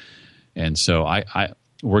net. And so I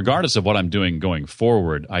regardless of what I'm doing going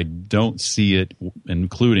forward, I don't see it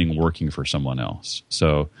including working for someone else.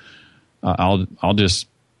 So I'll just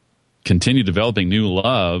continue developing new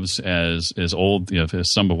loves as old,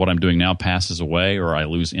 as some of what I'm doing now passes away or I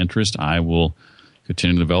lose interest. I will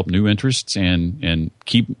continue to develop new interests and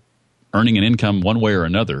keep earning an income one way or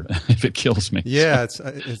another if it kills me. Yeah,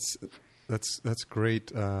 that's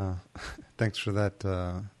great. Thanks for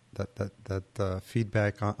that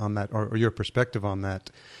feedback on that, or your perspective on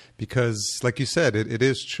that, because like you said, it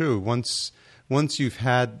is true. Once you've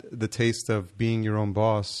had the taste of being your own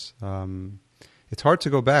boss, it's hard to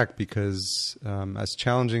go back, because as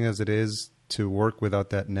challenging as it is to work without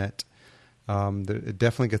that net, it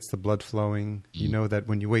definitely gets the blood flowing. You know that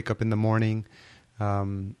when you wake up in the morning,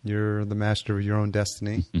 you're the master of your own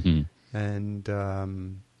destiny, and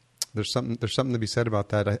there's something to be said about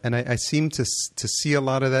that. And I seem to see a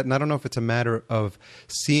lot of that, and I don't know if it's a matter of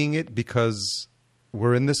seeing it because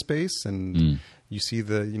we're in this space, and you see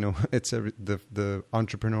it's the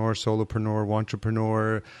entrepreneur, solopreneur,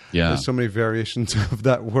 wantrepreneur. Yeah. There's so many variations of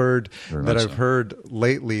that word Very that much I've so. heard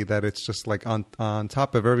lately, that it's just like on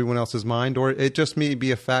top of everyone else's mind, or it just may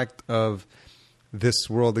be a fact of this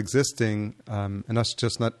world existing, and us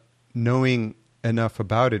just not knowing enough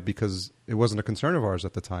about it because it wasn't a concern of ours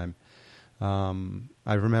at the time.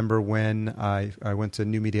 I remember when I went to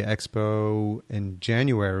New Media Expo in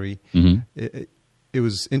January. It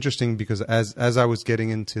was interesting because as I was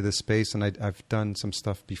getting into this space, and I've done some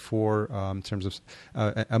stuff before in terms of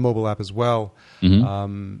a mobile app as well,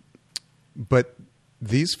 but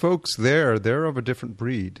these folks they're of a different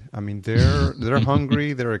breed. I mean, they're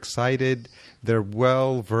hungry, they're excited, they're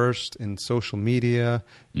well versed in social media,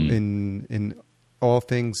 in all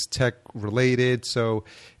things tech related. So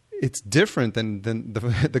it's different than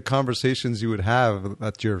the conversations you would have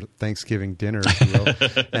at your Thanksgiving dinner, if you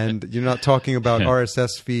will. And you're not talking about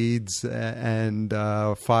RSS feeds and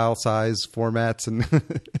file size formats and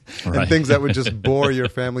and things that would just bore your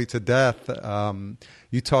family to death.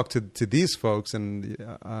 You talk to these folks, and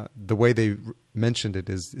the way they mentioned it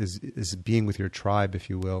is being with your tribe, if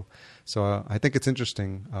you will. So I think it's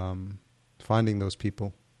interesting finding those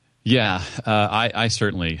people. Yeah, I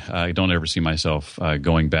certainly don't ever see myself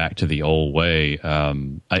going back to the old way.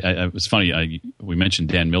 It was funny. We mentioned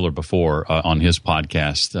Dan Miller before on his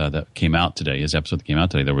podcast that came out today. His episode that came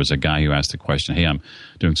out today. There was a guy who asked the question, "Hey, I'm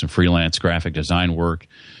doing some freelance graphic design work.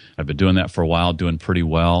 I've been doing that for a while, doing pretty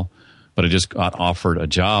well, but I just got offered a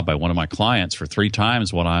job by one of my clients for 3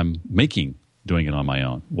 times what I'm making doing it on my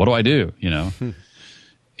own. What do I do?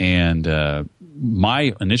 And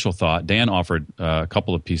my initial thought, Dan offered a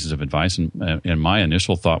couple of pieces of advice, and my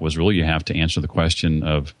initial thought was really you have to answer the question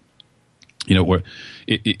of,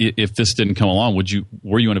 if this didn't come along,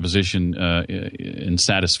 were you in a position in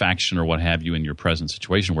satisfaction or what have you in your present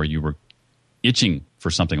situation where you were itching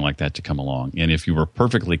for something like that to come along? And if you were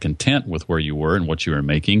perfectly content with where you were and what you were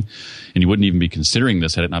making, and you wouldn't even be considering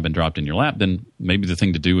this had it not been dropped in your lap, then maybe the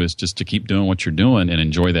thing to do is just to keep doing what you're doing and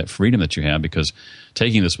enjoy that freedom that you have, because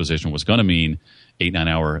taking this position was going to mean 8-9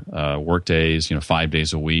 hour work days, 5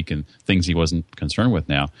 days a week, and things he wasn't concerned with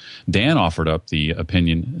now. Dan offered up the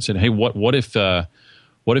opinion, said, "Hey, what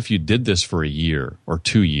if you did this for a year or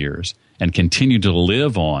 2 years and continued to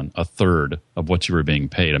live on a third of what you were being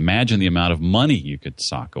paid? Imagine the amount of money you could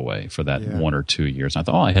sock away for that 1 or 2 years." And I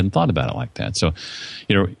thought, I hadn't thought about it like that. So,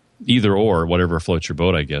 either or, whatever floats your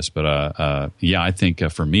boat, I guess. But I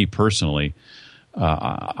think for me personally,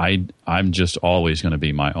 I'm just always going to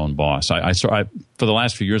be my own boss. I for the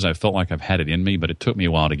last few years, I felt like I've had it in me, but it took me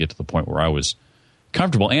a while to get to the point where I was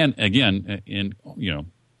comfortable. And again, in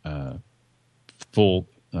full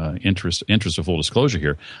interest of full disclosure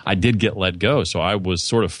here, I did get let go, so I was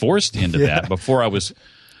sort of forced into that before I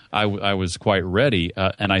was quite ready.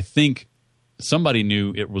 And I think somebody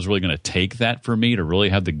knew it was really going to take that for me to really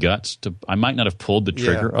have the guts to. I might not have pulled the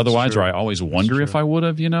trigger otherwise, or I always wonder if I would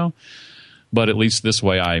have, But at least this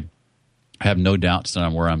way, I have no doubts that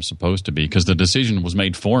I'm where I'm supposed to be, because the decision was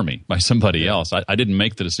made for me by somebody else. I didn't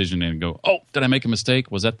make the decision and go, "Oh, did I make a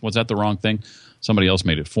mistake? Was that the wrong thing?" Somebody else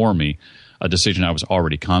made it for me, a decision I was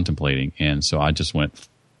already contemplating, and so I just went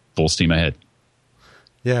full steam ahead.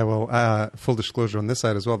 Yeah, well, full disclosure on this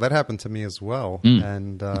side as well. That happened to me as well,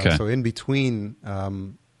 and so in between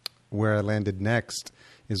where I landed next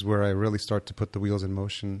is where I really start to put the wheels in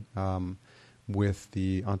motion. With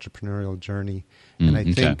the entrepreneurial journey, and I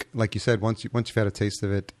think, like you said, once you've had a taste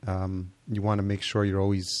of it, you want to make sure you're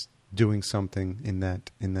always doing something in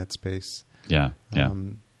that space. Yeah.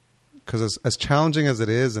 Because as challenging as it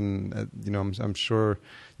is, and I'm sure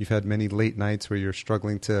you've had many late nights where you're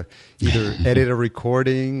struggling to either edit a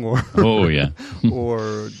recording or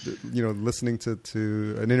or listening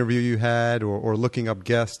to an interview you had, or looking up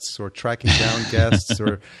guests, or tracking down guests,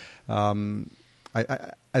 or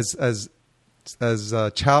as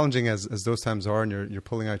challenging as those times are, and you're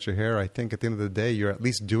pulling out your hair, I think at the end of the day you're at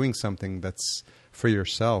least doing something that's for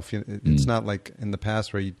yourself. It's not like in the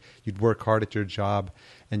past where you'd work hard at your job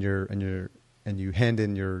and you hand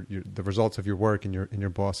in the results of your work, and your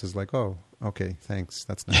boss is like, "Oh, okay, thanks,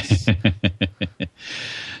 that's nice."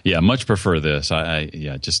 Yeah, much prefer this.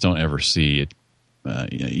 I just don't ever see it.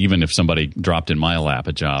 Even if somebody dropped in my lap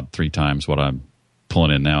a job 3 times what I'm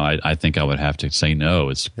pulling in now, I think I would have to say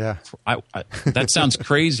no. That sounds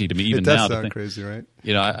crazy to me even now. It does sound crazy, right?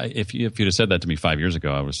 If you'd have said that to me 5 years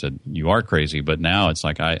ago, I would have said you are crazy. But now it's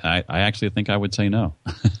like I actually think I would say no.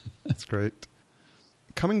 That's great.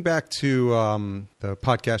 Coming back to the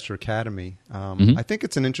Podcaster Academy, I think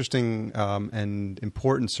it's an interesting and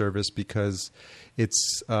important service because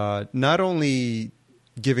it's not only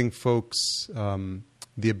giving folks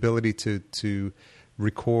the ability to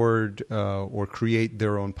record or create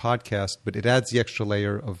their own podcast, but it adds the extra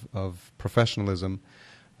layer of professionalism.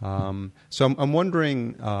 So I'm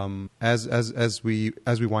wondering, as we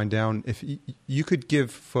wind down, if you could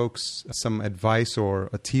give folks some advice or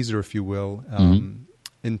a teaser, if you will,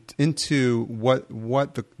 into what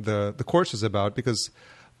the course is about, because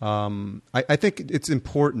I think it's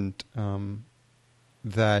important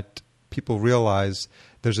that people realize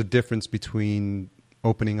there's a difference between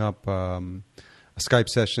opening up a Skype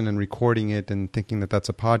session and recording it and thinking that that's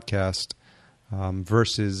a podcast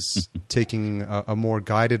versus taking a more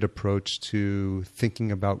guided approach to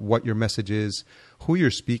thinking about what your message is, who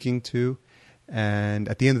you're speaking to, and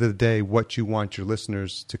at the end of the day, what you want your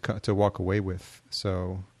listeners to walk away with.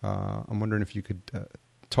 So I'm wondering if you could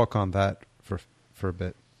talk on that for a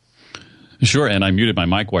bit. Sure, and I muted my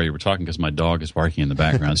mic while you were talking because my dog is barking in the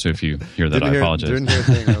background. So if you hear that, I apologize. Didn't hear a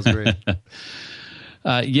thing. That was great.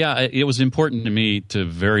 It was important to me to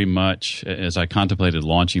very much, as I contemplated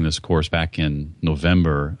launching this course back in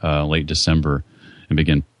November, late December, and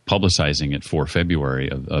began publicizing it for February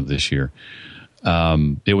of this year.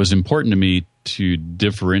 It was important to me to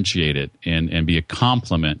differentiate it and be a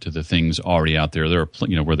complement to the things already out there. There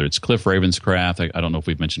are, whether it's Cliff Ravenscraft, I don't know if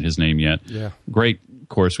we've mentioned his name yet. Yeah. Great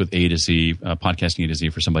course with A to Z, podcasting A to Z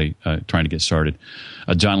for somebody trying to get started.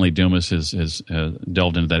 John Lee Dumas has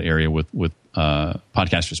delved into that area with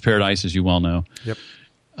Podcaster's Paradise, as you well know. Yep.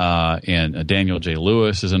 And Daniel J.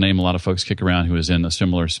 Lewis is a name a lot of folks kick around who is in a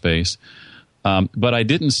similar space. But I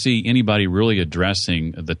didn't see anybody really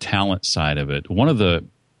addressing the talent side of it. One of the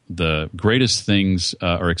greatest things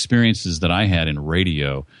or experiences that I had in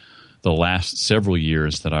radio the last several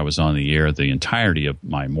years that I was on the air, the entirety of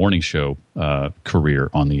my morning show career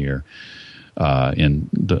on the air in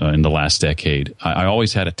the last decade, I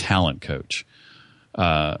always had a talent coach,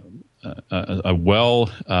 a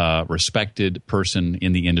well-respected person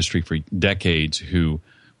in the industry for decades who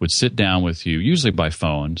would sit down with you, usually by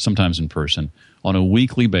phone, sometimes in person, on a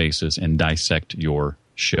weekly basis and dissect your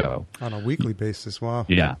show. On a weekly basis, wow.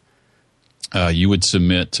 Yeah. You would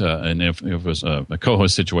submit, and if it was a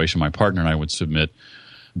co-host situation, my partner and I would submit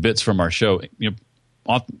bits from our show.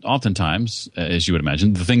 Oftentimes, as you would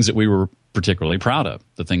imagine, the things that we were particularly proud of,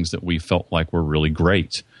 the things that we felt like were really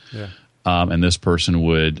great. Yeah. And this person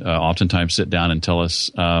would oftentimes sit down and tell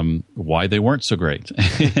us why they weren't so great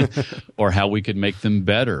or how we could make them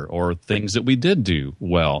better or things that we did do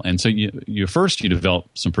well. And so you develop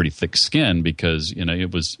some pretty thick skin because,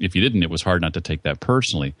 it was, if you didn't, it was hard not to take that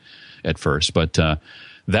personally at first. But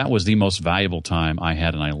that was the most valuable time I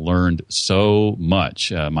had, and I learned so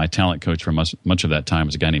much. My talent coach for much of that time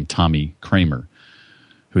was a guy named Tommy Kramer,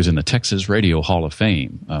 who's in the Texas Radio Hall of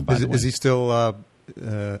Fame, by the way. Is he still a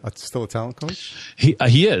talent coach? He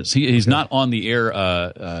is. He's not on the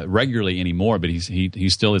air regularly anymore, but he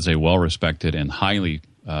still is a well-respected and highly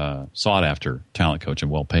sought-after talent coach, and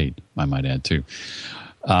well-paid, I might add, too.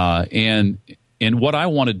 And what I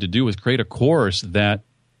wanted to do was create a course that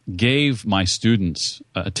gave my students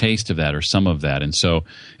a taste of that or some of that. And so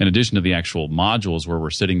in addition to the actual modules where we're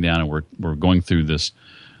sitting down and we're going through this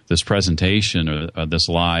presentation or this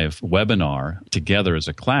live webinar together as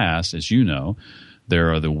a class, as you know,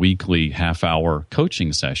 there are the weekly half-hour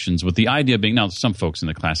coaching sessions with the idea being, now some folks in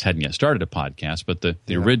the class hadn't yet started a podcast, but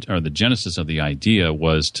the genesis of the idea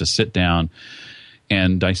was to sit down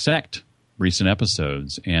and dissect recent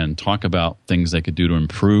episodes and talk about things they could do to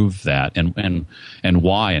improve that and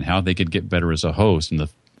why and how they could get better as a host and the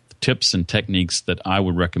tips and techniques that I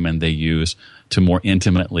would recommend they use to more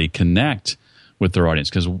intimately connect with their audience.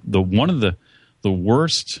 Because one of the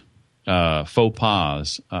worst faux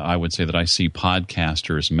pas I would say that I see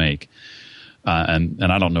podcasters make, and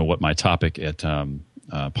I don't know what my topic at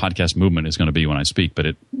Podcast Movement is going to be when I speak, but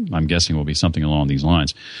I'm guessing will be something along these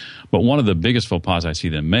lines. But one of the biggest faux pas I see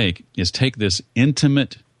them make is take this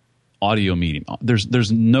intimate audio medium.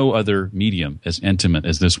 There's no other medium as intimate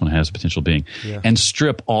as this one has potential being, and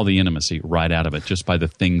strip all the intimacy right out of it just by the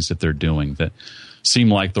things that they're doing that seem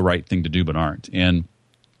like the right thing to do but aren't. And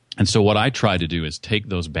so what I try to do is take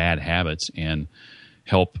those bad habits and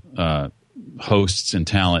help hosts and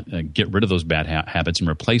talent get rid of those bad habits and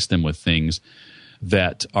replace them with things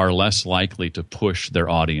that are less likely to push their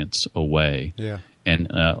audience away.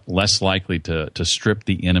 And less likely to strip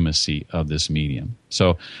the intimacy of this medium.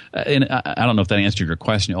 So, and I don't know if that answered your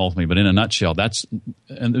question ultimately, but in a nutshell,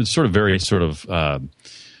 and it's sort of very sort of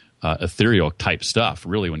ethereal type stuff.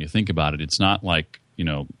 Really, when you think about it, it's not like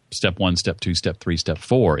step 1, step 2, step 3, step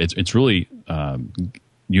 4. It's really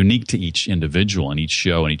unique to each individual and each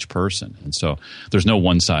show and each person, and so there's no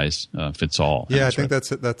one size fits all. Yeah, I think that's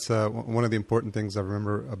one of the important things I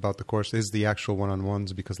remember about the course is the actual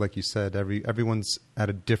one-on-ones, because, like you said, everyone's at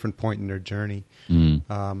a different point in their journey,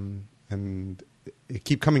 and you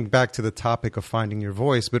keep coming back to the topic of finding your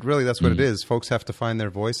voice, but really that's what it is. Folks have to find their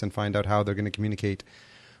voice and find out how they're going to communicate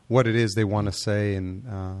what it is they want to say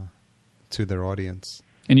and to their audience.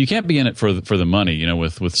 And you can't be in it for the money.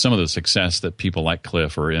 With some of the success that people like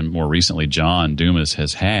Cliff or more recently John Dumas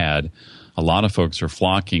has had, a lot of folks are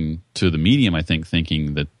flocking to the medium, I think,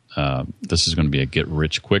 thinking that this is going to be a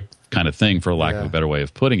get-rich-quick kind of thing, for lack of a better way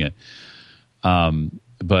of putting it.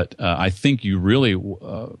 But I think you really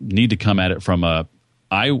need to come at it from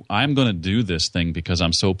I'm going to do this thing because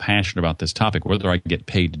I'm so passionate about this topic, whether I get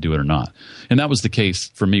paid to do it or not. And that was the case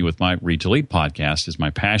for me with my Read to Lead podcast, is my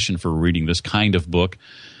passion for reading this kind of book,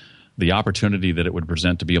 the opportunity that it would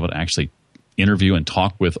present to be able to actually interview and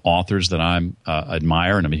talk with authors that I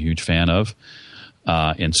admire and I'm a huge fan of,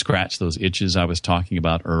 and scratch those itches I was talking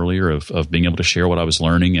about earlier of being able to share what I was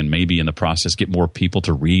learning and maybe in the process get more people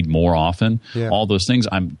to read more often. All those things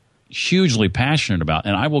I'm hugely passionate about,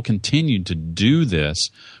 and I will continue to do this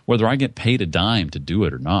whether I get paid a dime to do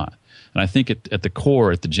it or not. And I think at the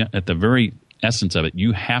core, at the very essence of it,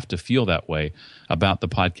 you have to feel that way about the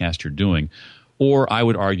podcast you're doing, or I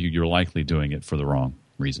would argue you're likely doing it for the wrong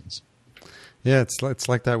reasons. Yeah, it's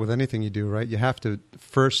like that with anything you do, right? You have to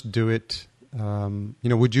first do it.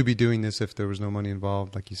 Would you be doing this if there was no money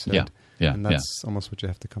involved, like you said? Yeah. And that's almost what you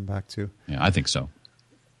have to come back to. Yeah, I think so.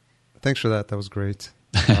 Thanks for that. That was great.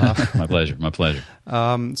 My pleasure.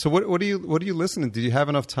 So what are you listening? Do you have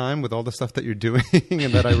enough time with all the stuff that you're doing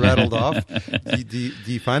and that I rattled off? Do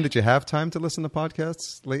you find that you have time to listen to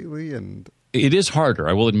podcasts lately? And it is harder,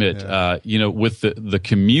 I will admit. With the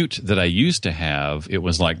commute that I used to have, it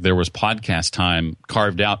was like there was podcast time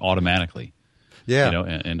carved out automatically.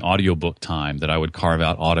 An audiobook time that I would carve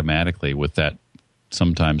out automatically with that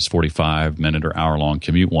sometimes 45-minute or hour-long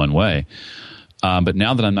commute one way. But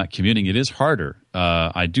now that I'm not commuting, it is harder.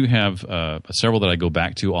 I do have several that I go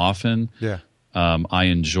back to often. I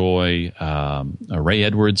enjoy Ray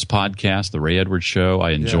Edwards' podcast, The Ray Edwards Show.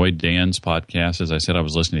 I enjoyed Dan's podcast. As I said, I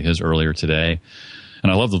was listening to his earlier today.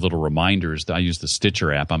 And I love the little reminders. I use the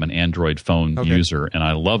Stitcher app. I'm an Android phone user, and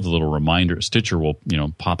I love the little reminder. Stitcher will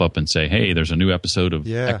pop up and say, hey, there's a new episode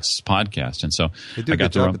of X podcast. And so they do a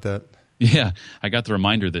good job at that. Yeah, I got the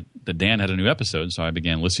reminder that Dan had a new episode, so I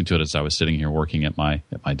began listening to it as I was sitting here working at my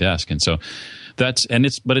desk. And so but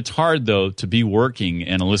it's hard though to be working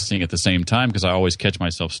and listening at the same time, because I always catch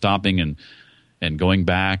myself stopping and going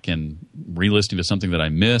back and re-listening to something that I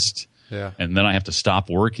missed. And then I have to stop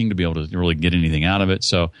working to be able to really get anything out of it.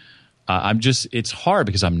 So it's hard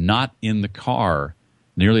because I'm not in the car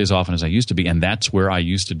nearly as often as I used to be, and that's where I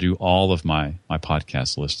used to do all of my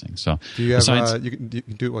podcast listening. So, do you have you can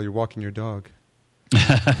do it while you're walking your dog?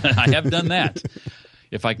 I have done that.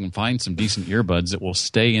 If I can find some decent earbuds that will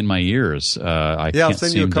stay in my ears, I'll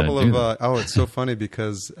send you a couple of. It's so funny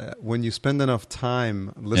because when you spend enough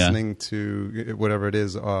time listening to whatever it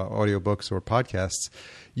is, audiobooks or podcasts,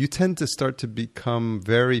 you tend to start to become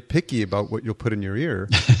very picky about what you'll put in your ear.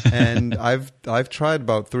 And I've tried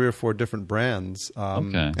about 3 or 4 different brands.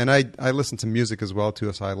 And I listen to music as well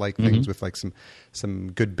too, so I like things with like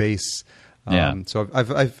some good bass. So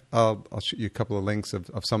I'll shoot you a couple of links of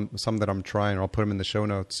some that I'm trying, or I'll put them in the show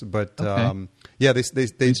notes. But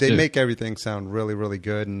they make everything sound really, really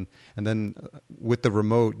good. And then with the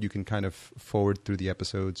remote, you can kind of forward through the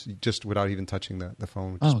episodes just without even touching the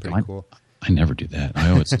phone, which is pretty cool. I never do that. I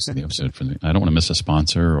always listen to the episode I don't want to miss a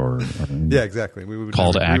sponsor or yeah, exactly. We would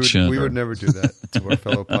call never, to action. We would never do that to our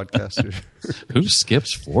fellow podcasters. Who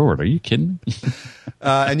skips forward? Are you kidding me?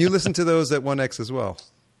 And you listen to those at 1X as well.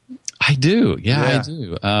 I do. Yeah.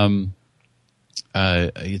 I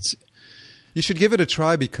do. You should give it a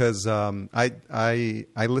try because I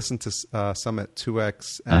listen to some at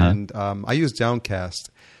 2X and I use Downcast,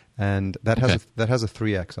 and that has a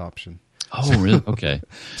 3X option. Oh, really? Okay.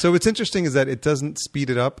 So what's interesting is that it doesn't speed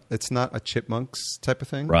it up. It's not a Chipmunks type of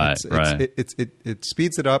thing. Right. It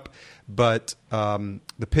speeds it up, but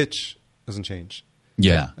the pitch doesn't change.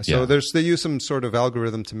 Yeah. So they use some sort of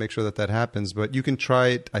algorithm to make sure that happens, but you can try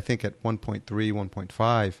it, I think, at 1.3,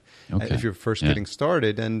 1.5 if you're first getting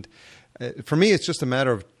started. And for me, it's just a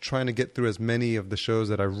matter of trying to get through as many of the shows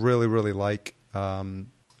that I really, really like, and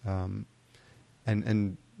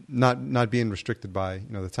not being restricted by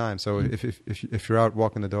the time. So if you're out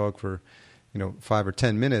walking the dog for 5 or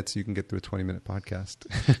 10 minutes, you can get through a 20-minute podcast.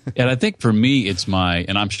 And I think for me, it's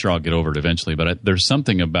and I'm sure I'll get over it eventually, but there's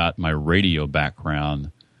something about my radio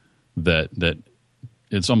background that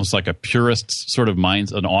it's almost like a purist sort of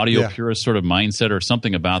mind, an audio purist sort of mindset, or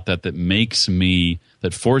something about that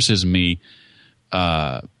forces me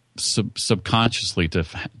subconsciously to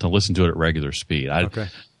listen to it at regular speed.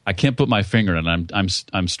 I can't put my finger on it.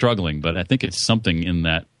 I'm struggling, but I think it's something in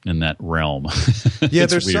that realm. Yeah,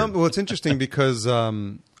 there's weird. Well, it's interesting because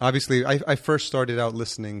obviously I first started out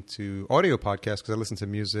listening to audio podcasts because I listen to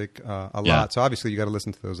music a lot. So obviously you got to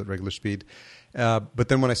listen to those at regular speed. But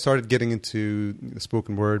then when I started getting into the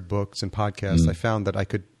spoken word books and podcasts, I found that I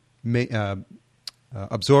could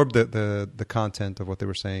absorb the content of what they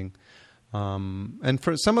were saying. And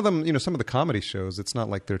for some of them, some of the comedy shows, it's not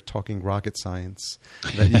like they're talking rocket science.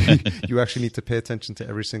 That you actually need to pay attention to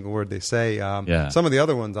every single word they say. Some of the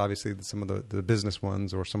other ones, obviously, some of the business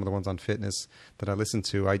ones or some of the ones on fitness that I listen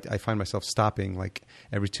to, I find myself stopping like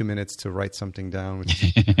every 2 minutes to write something down,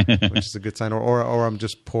 which is a good sign. Or I'm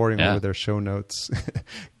just poring over their show notes.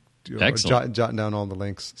 Jotting down all the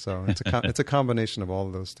links. So it's a combination of all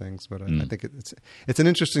of those things. But I think it's an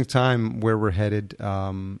interesting time where we're headed,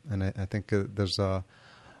 and I think there's a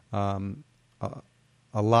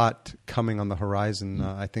lot coming on the horizon.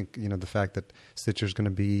 I think the fact that Stitcher's going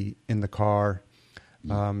to be in the car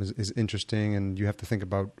is interesting, and you have to think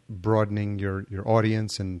about broadening your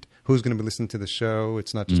audience and who's going to be listening to the show.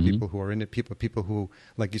 It's not just people who are in it. People who,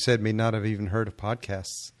 like you said, may not have even heard of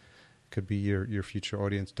podcasts. Could be your future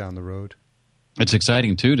audience down the road. It's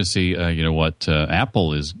exciting too to see what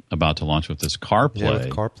Apple is about to launch with this CarPlay. Yeah, with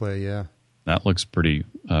CarPlay, yeah. That looks pretty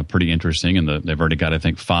interesting, and they've already got, I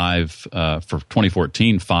think, 5 for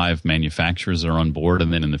 2014. 5 manufacturers are on board,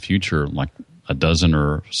 and then in the future, like a dozen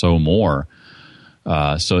or so more.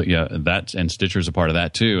 That and Stitcher's a part of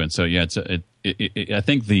that too. And so I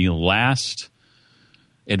think the last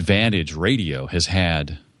advantage radio has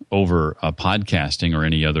had over podcasting or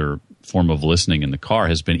any other form of listening in the car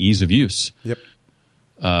has been ease of use. Yep.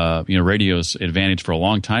 Radio's advantage for a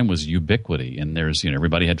long time was ubiquity, and there's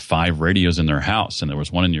everybody had 5 radios in their house, and there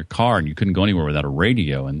was one in your car, and you couldn't go anywhere without a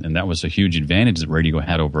radio, and that was a huge advantage that radio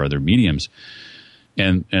had over other mediums.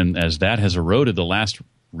 And as that has eroded,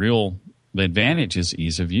 the advantage is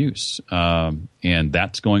ease of use, and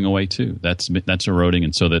that's going away too. That's eroding,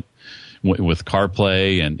 and so that with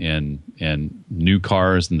CarPlay and new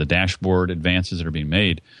cars and the dashboard advances that are being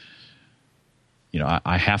made,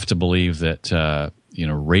 I have to believe that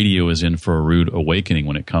radio is in for a rude awakening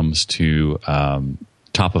when it comes to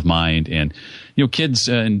top of mind. And kids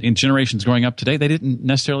in generations growing up today, they didn't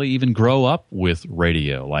necessarily even grow up with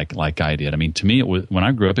radio like I did. I mean, to me, when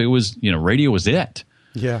I grew up, it was radio was it.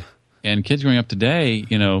 Yeah. And kids growing up today,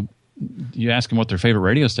 you ask them what their favorite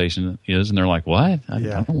radio station is, and they're like, "What? I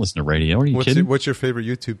don't listen to radio. Are you kidding?" What's your favorite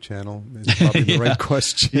YouTube channel? Is probably the right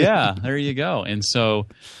question. Yeah, there you go. And so,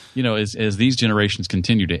 as these generations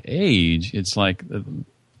continue to age, it's like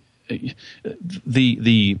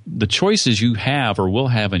the choices you have or will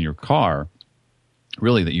have in your car,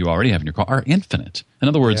 really that you already have in your car, are infinite. In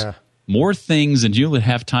other words, more things than you would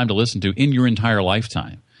have time to listen to in your entire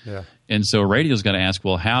lifetime. Yeah. And so, radio's got to ask,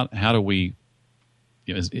 well, how do we?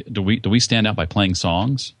 Do we stand out by playing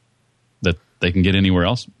songs that they can get anywhere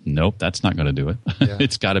else? Nope, that's not going to do it. Yeah.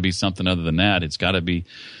 It's got to be something other than that. It's got to be,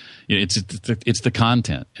 it's the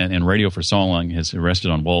content. And radio for so long has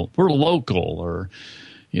rested on, well, we're local, or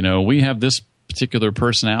we have this particular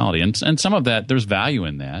personality, and some of that, there's value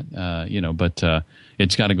in that, but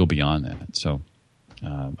it's got to go beyond that. So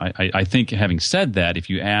I think, having said that, if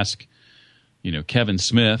you ask, Kevin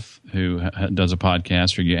Smith, who does a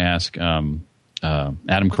podcast, or you ask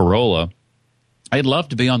Adam Carolla, I'd love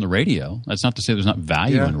to be on the radio. That's not to say there's not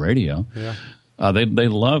value in radio. Yeah. They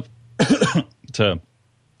love to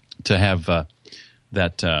have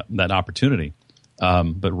that opportunity.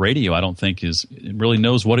 But radio, I don't think it really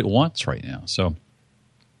knows what it wants right now. So,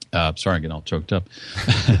 sorry, I'm getting all choked up.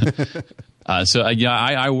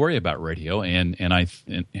 I worry about radio, and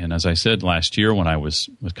as I said last year when I was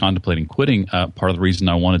contemplating quitting, part of the reason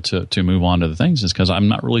I wanted to move on to the things is because I'm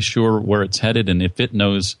not really sure where it's headed and if it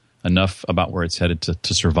knows enough about where it's headed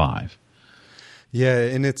to survive. Yeah,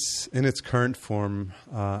 in its current form,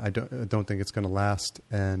 I don't think it's going to last,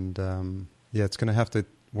 and it's going to have to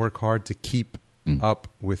work hard to keep up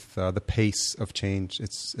with the pace of change.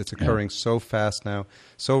 It's occurring so fast now,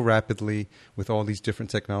 so rapidly with all these different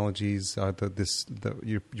technologies.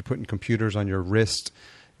 You're putting computers on your wrist,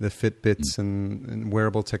 the Fitbits and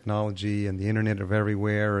wearable technology, and the Internet of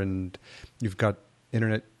Everywhere, and you've got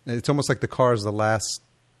Internet. It's almost like the car is the last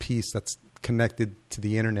piece that's connected to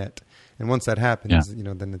the Internet, and once that happens,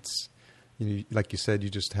 then it's. Like you said,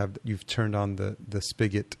 you've turned on the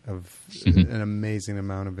spigot of an amazing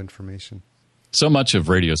amount of information. So much of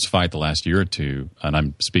radio's fight the last year or two, and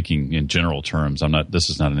I'm speaking in general terms. This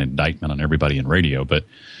is not an indictment on everybody in radio, but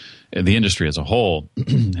the industry as a whole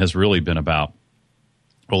has really been about,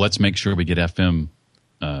 well, let's make sure we get FM,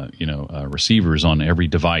 receivers on every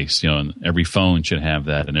device. And every phone should have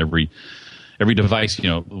that, and every device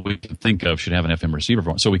we can think of should have an FM receiver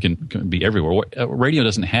for it, so we can be everywhere. Radio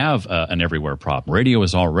doesn't have an everywhere problem. Radio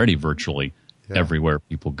is already virtually everywhere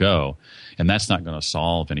people go, and that's not going to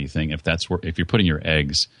solve anything if you're putting your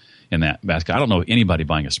eggs in that basket. I don't know anybody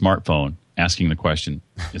buying a smartphone asking the question: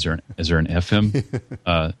 Is there an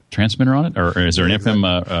FM transmitter on it, or is there an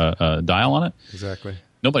FM dial on it? Exactly.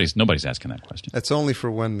 Nobody's asking that question. It's only for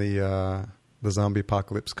when the zombie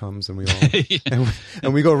apocalypse comes and we all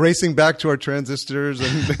and we go racing back to our transistors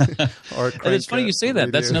and our crank. And it's funny you say that.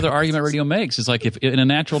 Radio. That's another argument radio makes. It's like if in a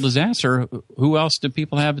natural disaster, who else do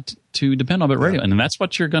people have to depend on but radio? And that's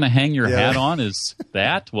what you're going to hang your hat on is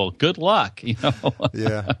that? Well, good luck.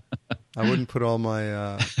 Yeah, I wouldn't put all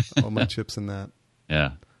my chips in that.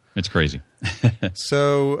 Yeah, it's crazy.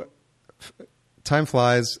 So time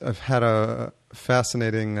flies. I've had a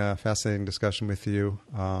fascinating discussion with you.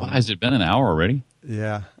 Has it been an hour already?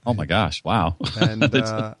 Yeah. Oh my gosh! Wow. And it's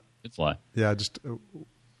a lot. Yeah,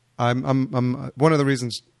 I'm one of the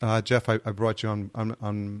reasons, Jeff, I brought you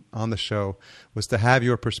on the show was to have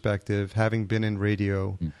your perspective, having been in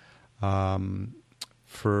radio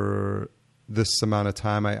for this amount of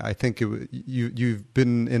time. I think you've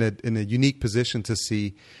been in a unique position to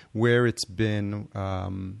see where it's been,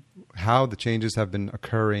 how the changes have been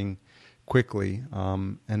occurring quickly,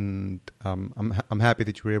 and I'm happy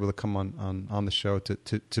that you were able to come on the show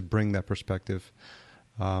to bring that perspective,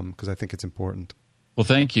 because I think it's important. Well,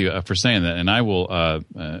 thank you for saying that, and I will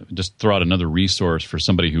just throw out another resource for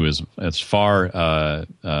somebody who is far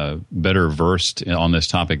better versed on this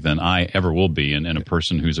topic than I ever will be, and a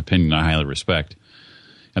person whose opinion I highly respect,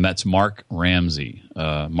 and that's Mark Ramsey.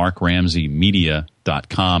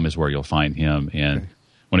 MarkRamseyMedia.com is where you'll find him, and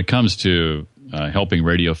when it comes to helping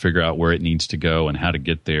radio figure out where it needs to go and how to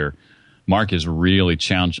get there, Mark is really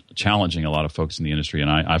challenging a lot of folks in the industry, and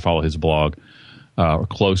I follow his blog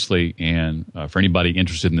closely, and for anybody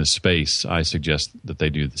interested in this space, I suggest that they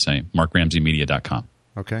do the same. MarkRamseyMedia.com.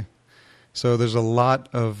 Okay, so there's a lot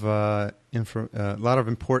of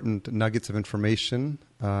important nuggets of information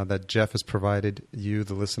that Jeff has provided you,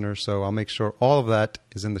 the listener. So I'll make sure all of that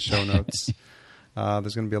is in the show notes.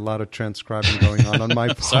 There's going to be a lot of transcribing going on my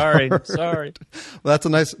part. Sorry. Well, that's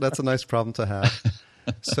a nice problem to have.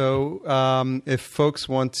 So, if folks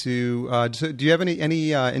want to, do you have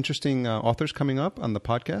any interesting authors coming up on the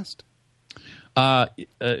podcast?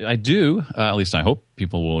 I do. At least I hope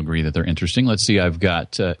people will agree that they're interesting. Let's see. I've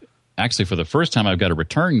got actually for the first time I've got a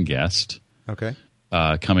return guest. Okay.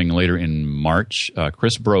 Coming later in March.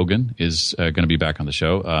 Chris Brogan is going to be back on the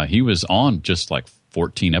show. He was on just like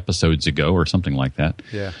 14 episodes ago or something like that.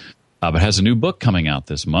 Yeah. But has a new book coming out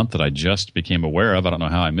this month that I just became aware of. I don't know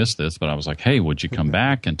how I missed this, but I was like, hey, would you come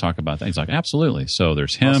back and talk about that? He's like, absolutely. So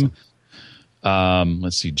there's him. Awesome.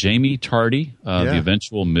 Let's see, Jamie Tardy, The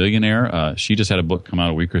Eventual Millionaire. She just had a book come out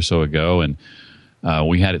a week or so ago, and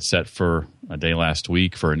we had it set for a day last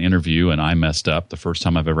week for an interview, and I messed up. The first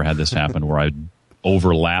time I've ever had this happen where I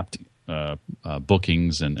overlapped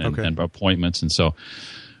bookings and appointments. And so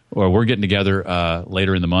we're getting together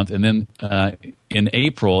later in the month. And then in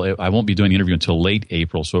April, I won't be doing the interview until late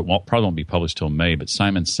April, so it probably won't be published till May. But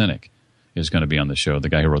Simon Sinek is going to be on the show, the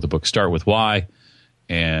guy who wrote the book Start With Why,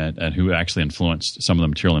 and who actually influenced some of the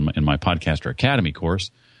material in my Podcaster Academy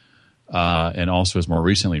course. and also has more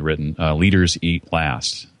recently written Leaders Eat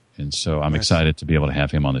Last. And so I'm excited to be able to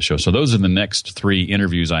have him on the show. So those are the next 3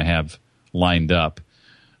 interviews I have lined up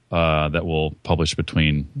that will publish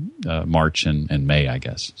between March and May, I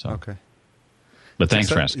guess. So. Okay. But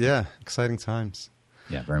thanks for asking. Yeah, exciting times.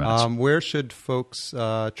 Yeah, very much. Where should folks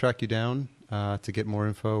track you down to get more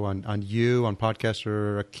info on you, on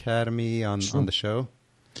Podcaster Academy, on the show?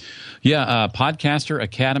 Yeah,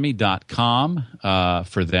 podcasteracademy.com.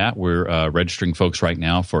 For that, we're registering folks right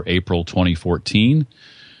now for April 2014.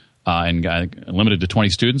 And limited to 20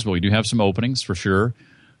 students, but we do have some openings for sure.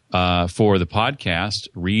 For the podcast,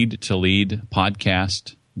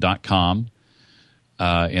 readtoleadpodcast.com.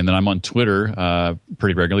 And then I'm on Twitter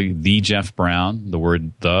pretty regularly, The Jeff Brown, the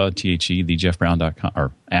word the, T-H-E, thejeffbrown.com,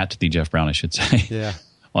 or at The Jeff Brown, I should say, yeah.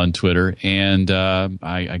 on Twitter. And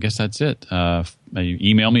I guess that's it.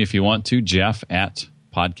 Email me if you want to,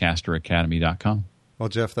 jeff@podcasteracademy.com. Well,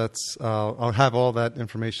 Jeff, that's I'll have all that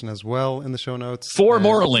information as well in the show notes. 4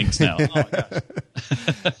 more links now. Oh, my gosh.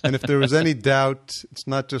 And if there was any doubt, it's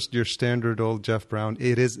not just your standard old Jeff Brown.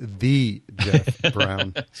 It is the Jeff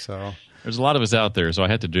Brown. So there's a lot of us out there, so I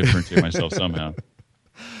had to differentiate myself somehow.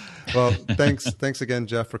 Well, thanks again,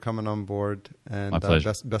 Jeff, for coming on board. And my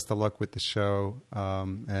pleasure. Best of luck with the show.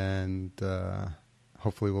 And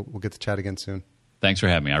hopefully we'll get to chat again soon. Thanks for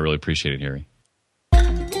having me. I really appreciate it, Harry.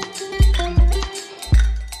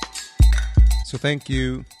 So thank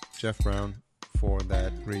you, Jeff Brown, for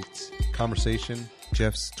that great conversation.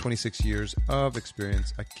 Jeff's 26 years of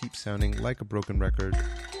experience. I keep sounding like a broken record,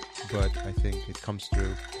 but I think it comes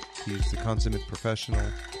through. He's the consummate professional,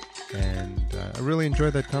 and I really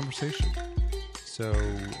enjoyed that conversation. So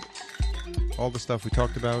all the stuff we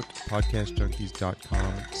talked about,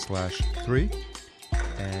 podcastjunkies.com/3,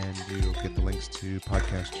 and you'll get the links to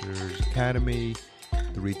Podcasters Academy,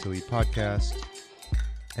 the Read to Lead podcast,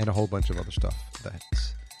 and a whole bunch of other stuff that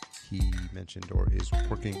he mentioned or is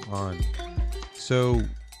working on. So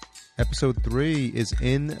episode 3 is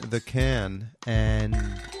in the can, and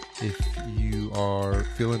if you are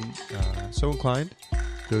feeling so inclined,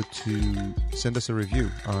 go to send us a review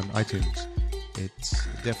on iTunes. It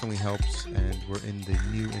definitely helps, and we're in the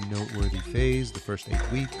new and noteworthy phase, the first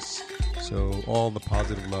 8 weeks. So all the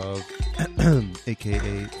positive love,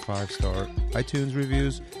 aka 5-star iTunes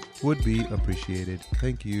reviews, would be appreciated.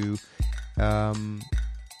 Thank you.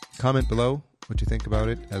 Comment below what you think about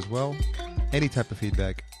it as well. Any type of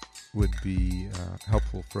feedback would be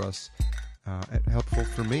helpful for us, helpful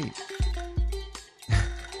for me.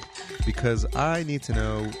 Because I need to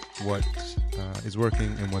know what is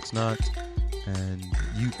working and what's not, and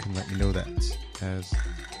you can let me know that as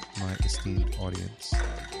my esteemed audience.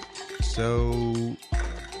 So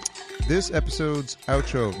this episode's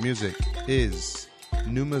outro music is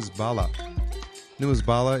Numa's Bala. Numa's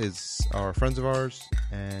Bala is our friends of ours,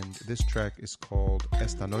 and this track is called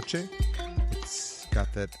Esta Noche. It's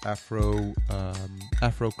got that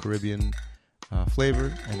Afro-Caribbean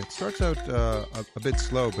flavor, and it starts out a bit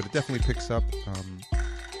slow, but it definitely picks up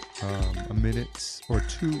a minute or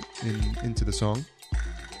 2 into the song.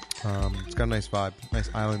 It's got a nice vibe,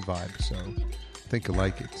 nice island vibe, so I think you'll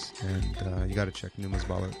like it. And you got to check Numa's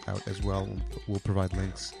Bala out as well. We'll provide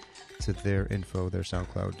links to their info, their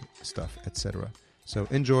SoundCloud stuff, etc. So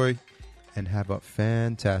enjoy and have a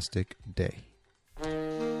fantastic day.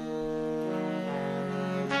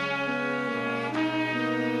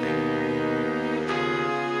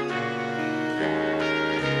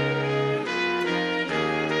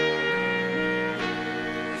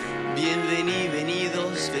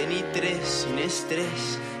 Bienvenidos, vení 3 sin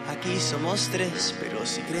estrés. Aquí somos 3, pero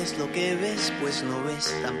si crees lo que ves, pues no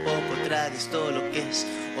ves. Tampoco tragues todo lo que es,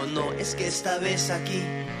 o no, es que esta vez aquí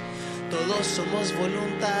todos somos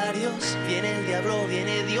voluntarios. Viene el diablo,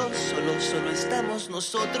 viene Dios, solo estamos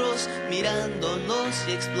nosotros mirándonos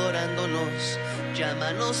y explorándonos.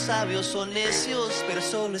 Llámanos sabios o necios, pero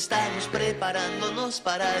solo estamos preparándonos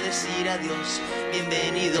para decir adiós.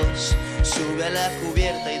 Bienvenidos, sube a la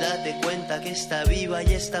cubierta y date cuenta que está viva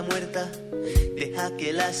y está muerta. Deja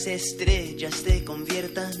que las estrellas te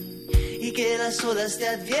conviertan y que las olas te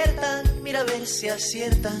adviertan. Mira a ver si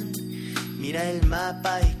aciertan. Mira el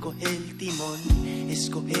mapa y coge el timón.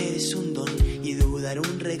 Escoger es un don y dudar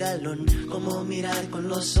un regalón, como mirar con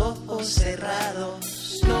los ojos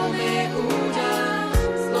cerrados. No me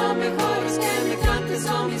huyas, lo mejor es que me cantes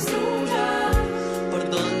o me instruyas. Por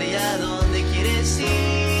dónde y a dónde quieres ir,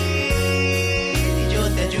 y yo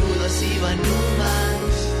te ayudo así van más.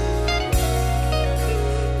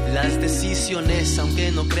 Las decisiones,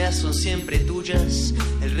 aunque no creas, son siempre tuyas.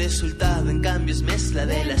 El resultado, en cambio, es mezcla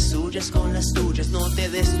de las suyas con las tuyas. No te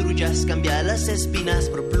destruyas, cambia las espinas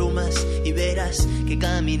por plumas y verás que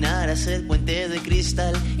caminarás el puente de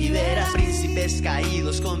cristal. Y verás príncipes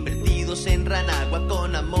caídos convertidos en ranagua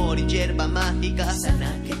con amor y hierba mágica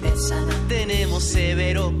sana que te sana. Tenemos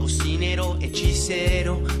severo, cocinero,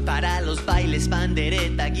 hechicero, para los bailes,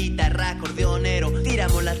 pandereta, guitarra, acordeonero.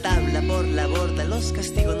 Tiramos la tabla por la borda, los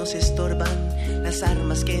castigos nos estorban. Las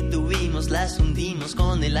armas que tuvimos las hundimos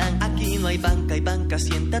con el an. Aquí no hay banca,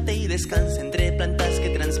 siéntate y descansa entre plantas que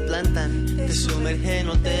trasplantan. Te sumergen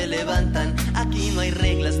o te levantan. Aquí no hay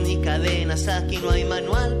reglas ni cadenas, aquí no hay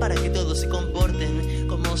manual para que todos se comporten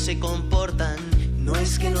como se comportan. No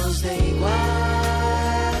es que nos dé igual,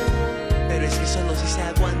 pero es que solo si se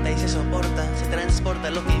aguanta y se soporta, se transporta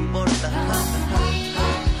lo que importa.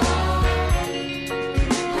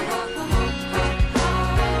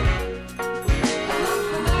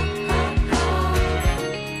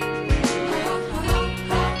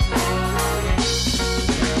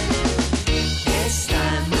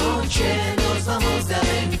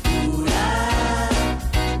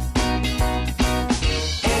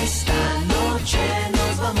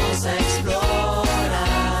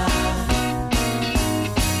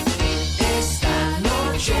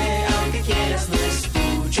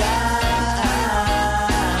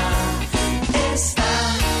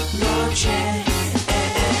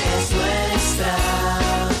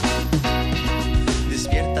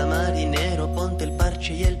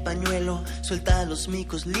 Suelta los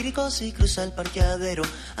micos líricos y cruza el parqueadero.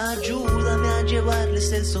 Ayúdame a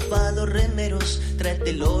llevarles el sofá a los remeros. Tráete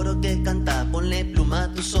el oro que canta, ponle pluma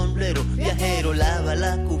a tu sombrero. Viajero, lava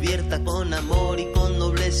la cubierta con amor y con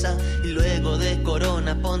nobleza. Y luego de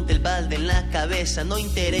corona ponte el balde en la cabeza. No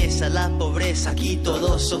interesa la pobreza, aquí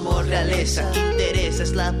todos somos realeza. Aquí interesa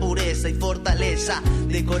es la pureza y fortaleza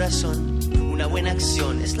de corazón. Una buena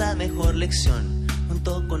acción es la mejor lección,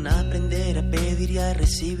 junto con aprender a pedir y a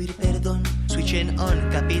recibir perdón. Switching on,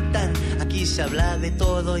 capitán, aquí se habla de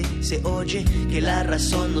todo y se oye que la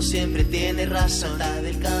razón no siempre tiene razón. La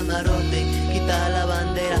del camarote, quita la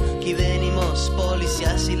bandera, aquí venimos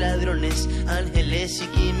policías y ladrones, ángeles y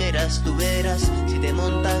quimeras. Tú verás si te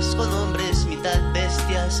montas con hombres mitad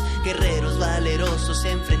bestias, guerreros valerosos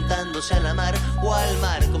enfrentándose a la mar o al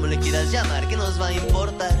mar, como le quieras llamar, ¿qué nos va a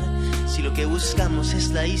importar? Si lo que buscamos es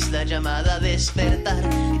la isla llamada despertar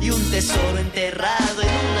y un tesoro enterrado en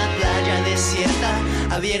una playa desierta,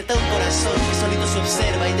 abierta un corazón que solito se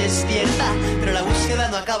observa y despierta. Pero la búsqueda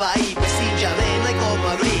no acaba ahí, pues si ya ve, no hay como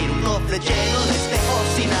abrir un cofre lleno de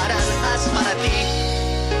espejos y naranjas para ti.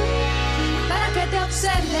 Para que te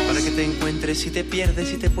observes, para que te encuentres y te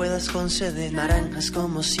pierdes y te puedas conceder naranjas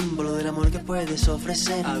como símbolo del amor que puedes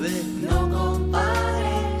ofrecer. A ver, no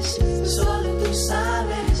compares, solo tú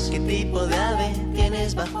sabes qué tipo de ave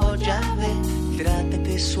tienes bajo llave.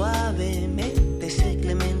 Trátete suavemente, sé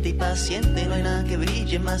clemente y paciente. No hay nada que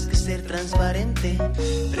brille más que ser transparente.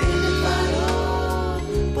 Prende el faro,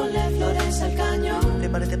 ponle flores al cañón.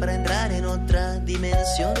 Prepárate para entrar en otra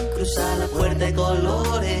dimensión. Cruza la puerta de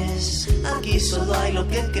colores. Aquí solo hay lo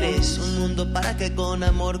que crees. Un mundo para que con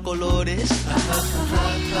amor colores.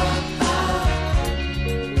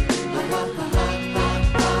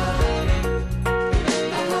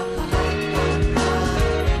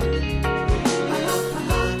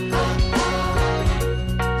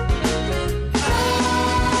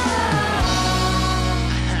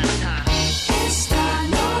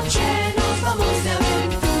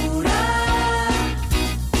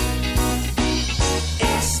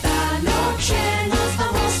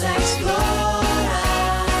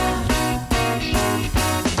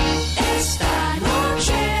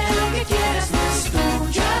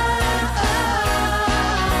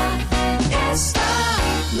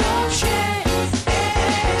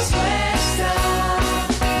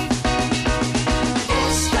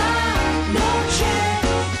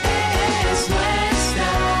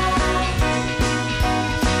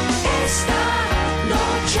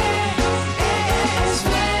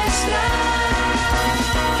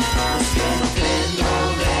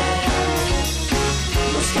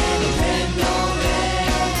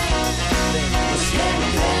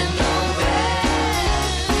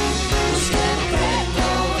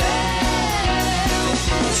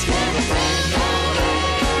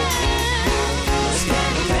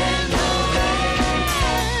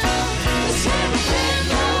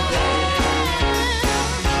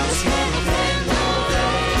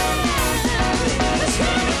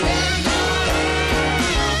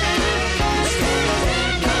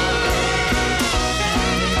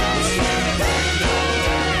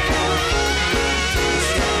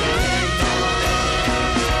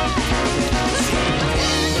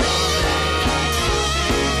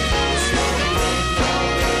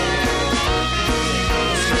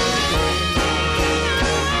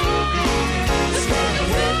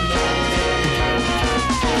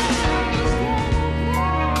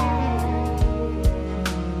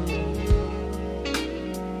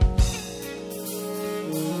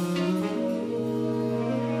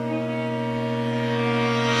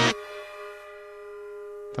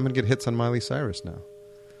 I'm gonna get hits on Miley Cyrus now.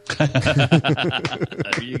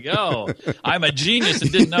 There you go. I'm a genius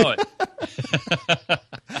and didn't know it.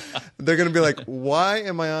 They're gonna be like, "Why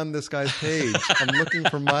am I on this guy's page? I'm looking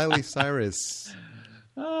for Miley Cyrus."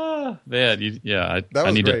 Man, That was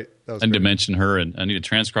I need great. I need to mention her, and I need to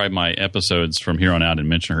transcribe my episodes from here on out and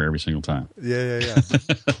mention her every single time. Yeah.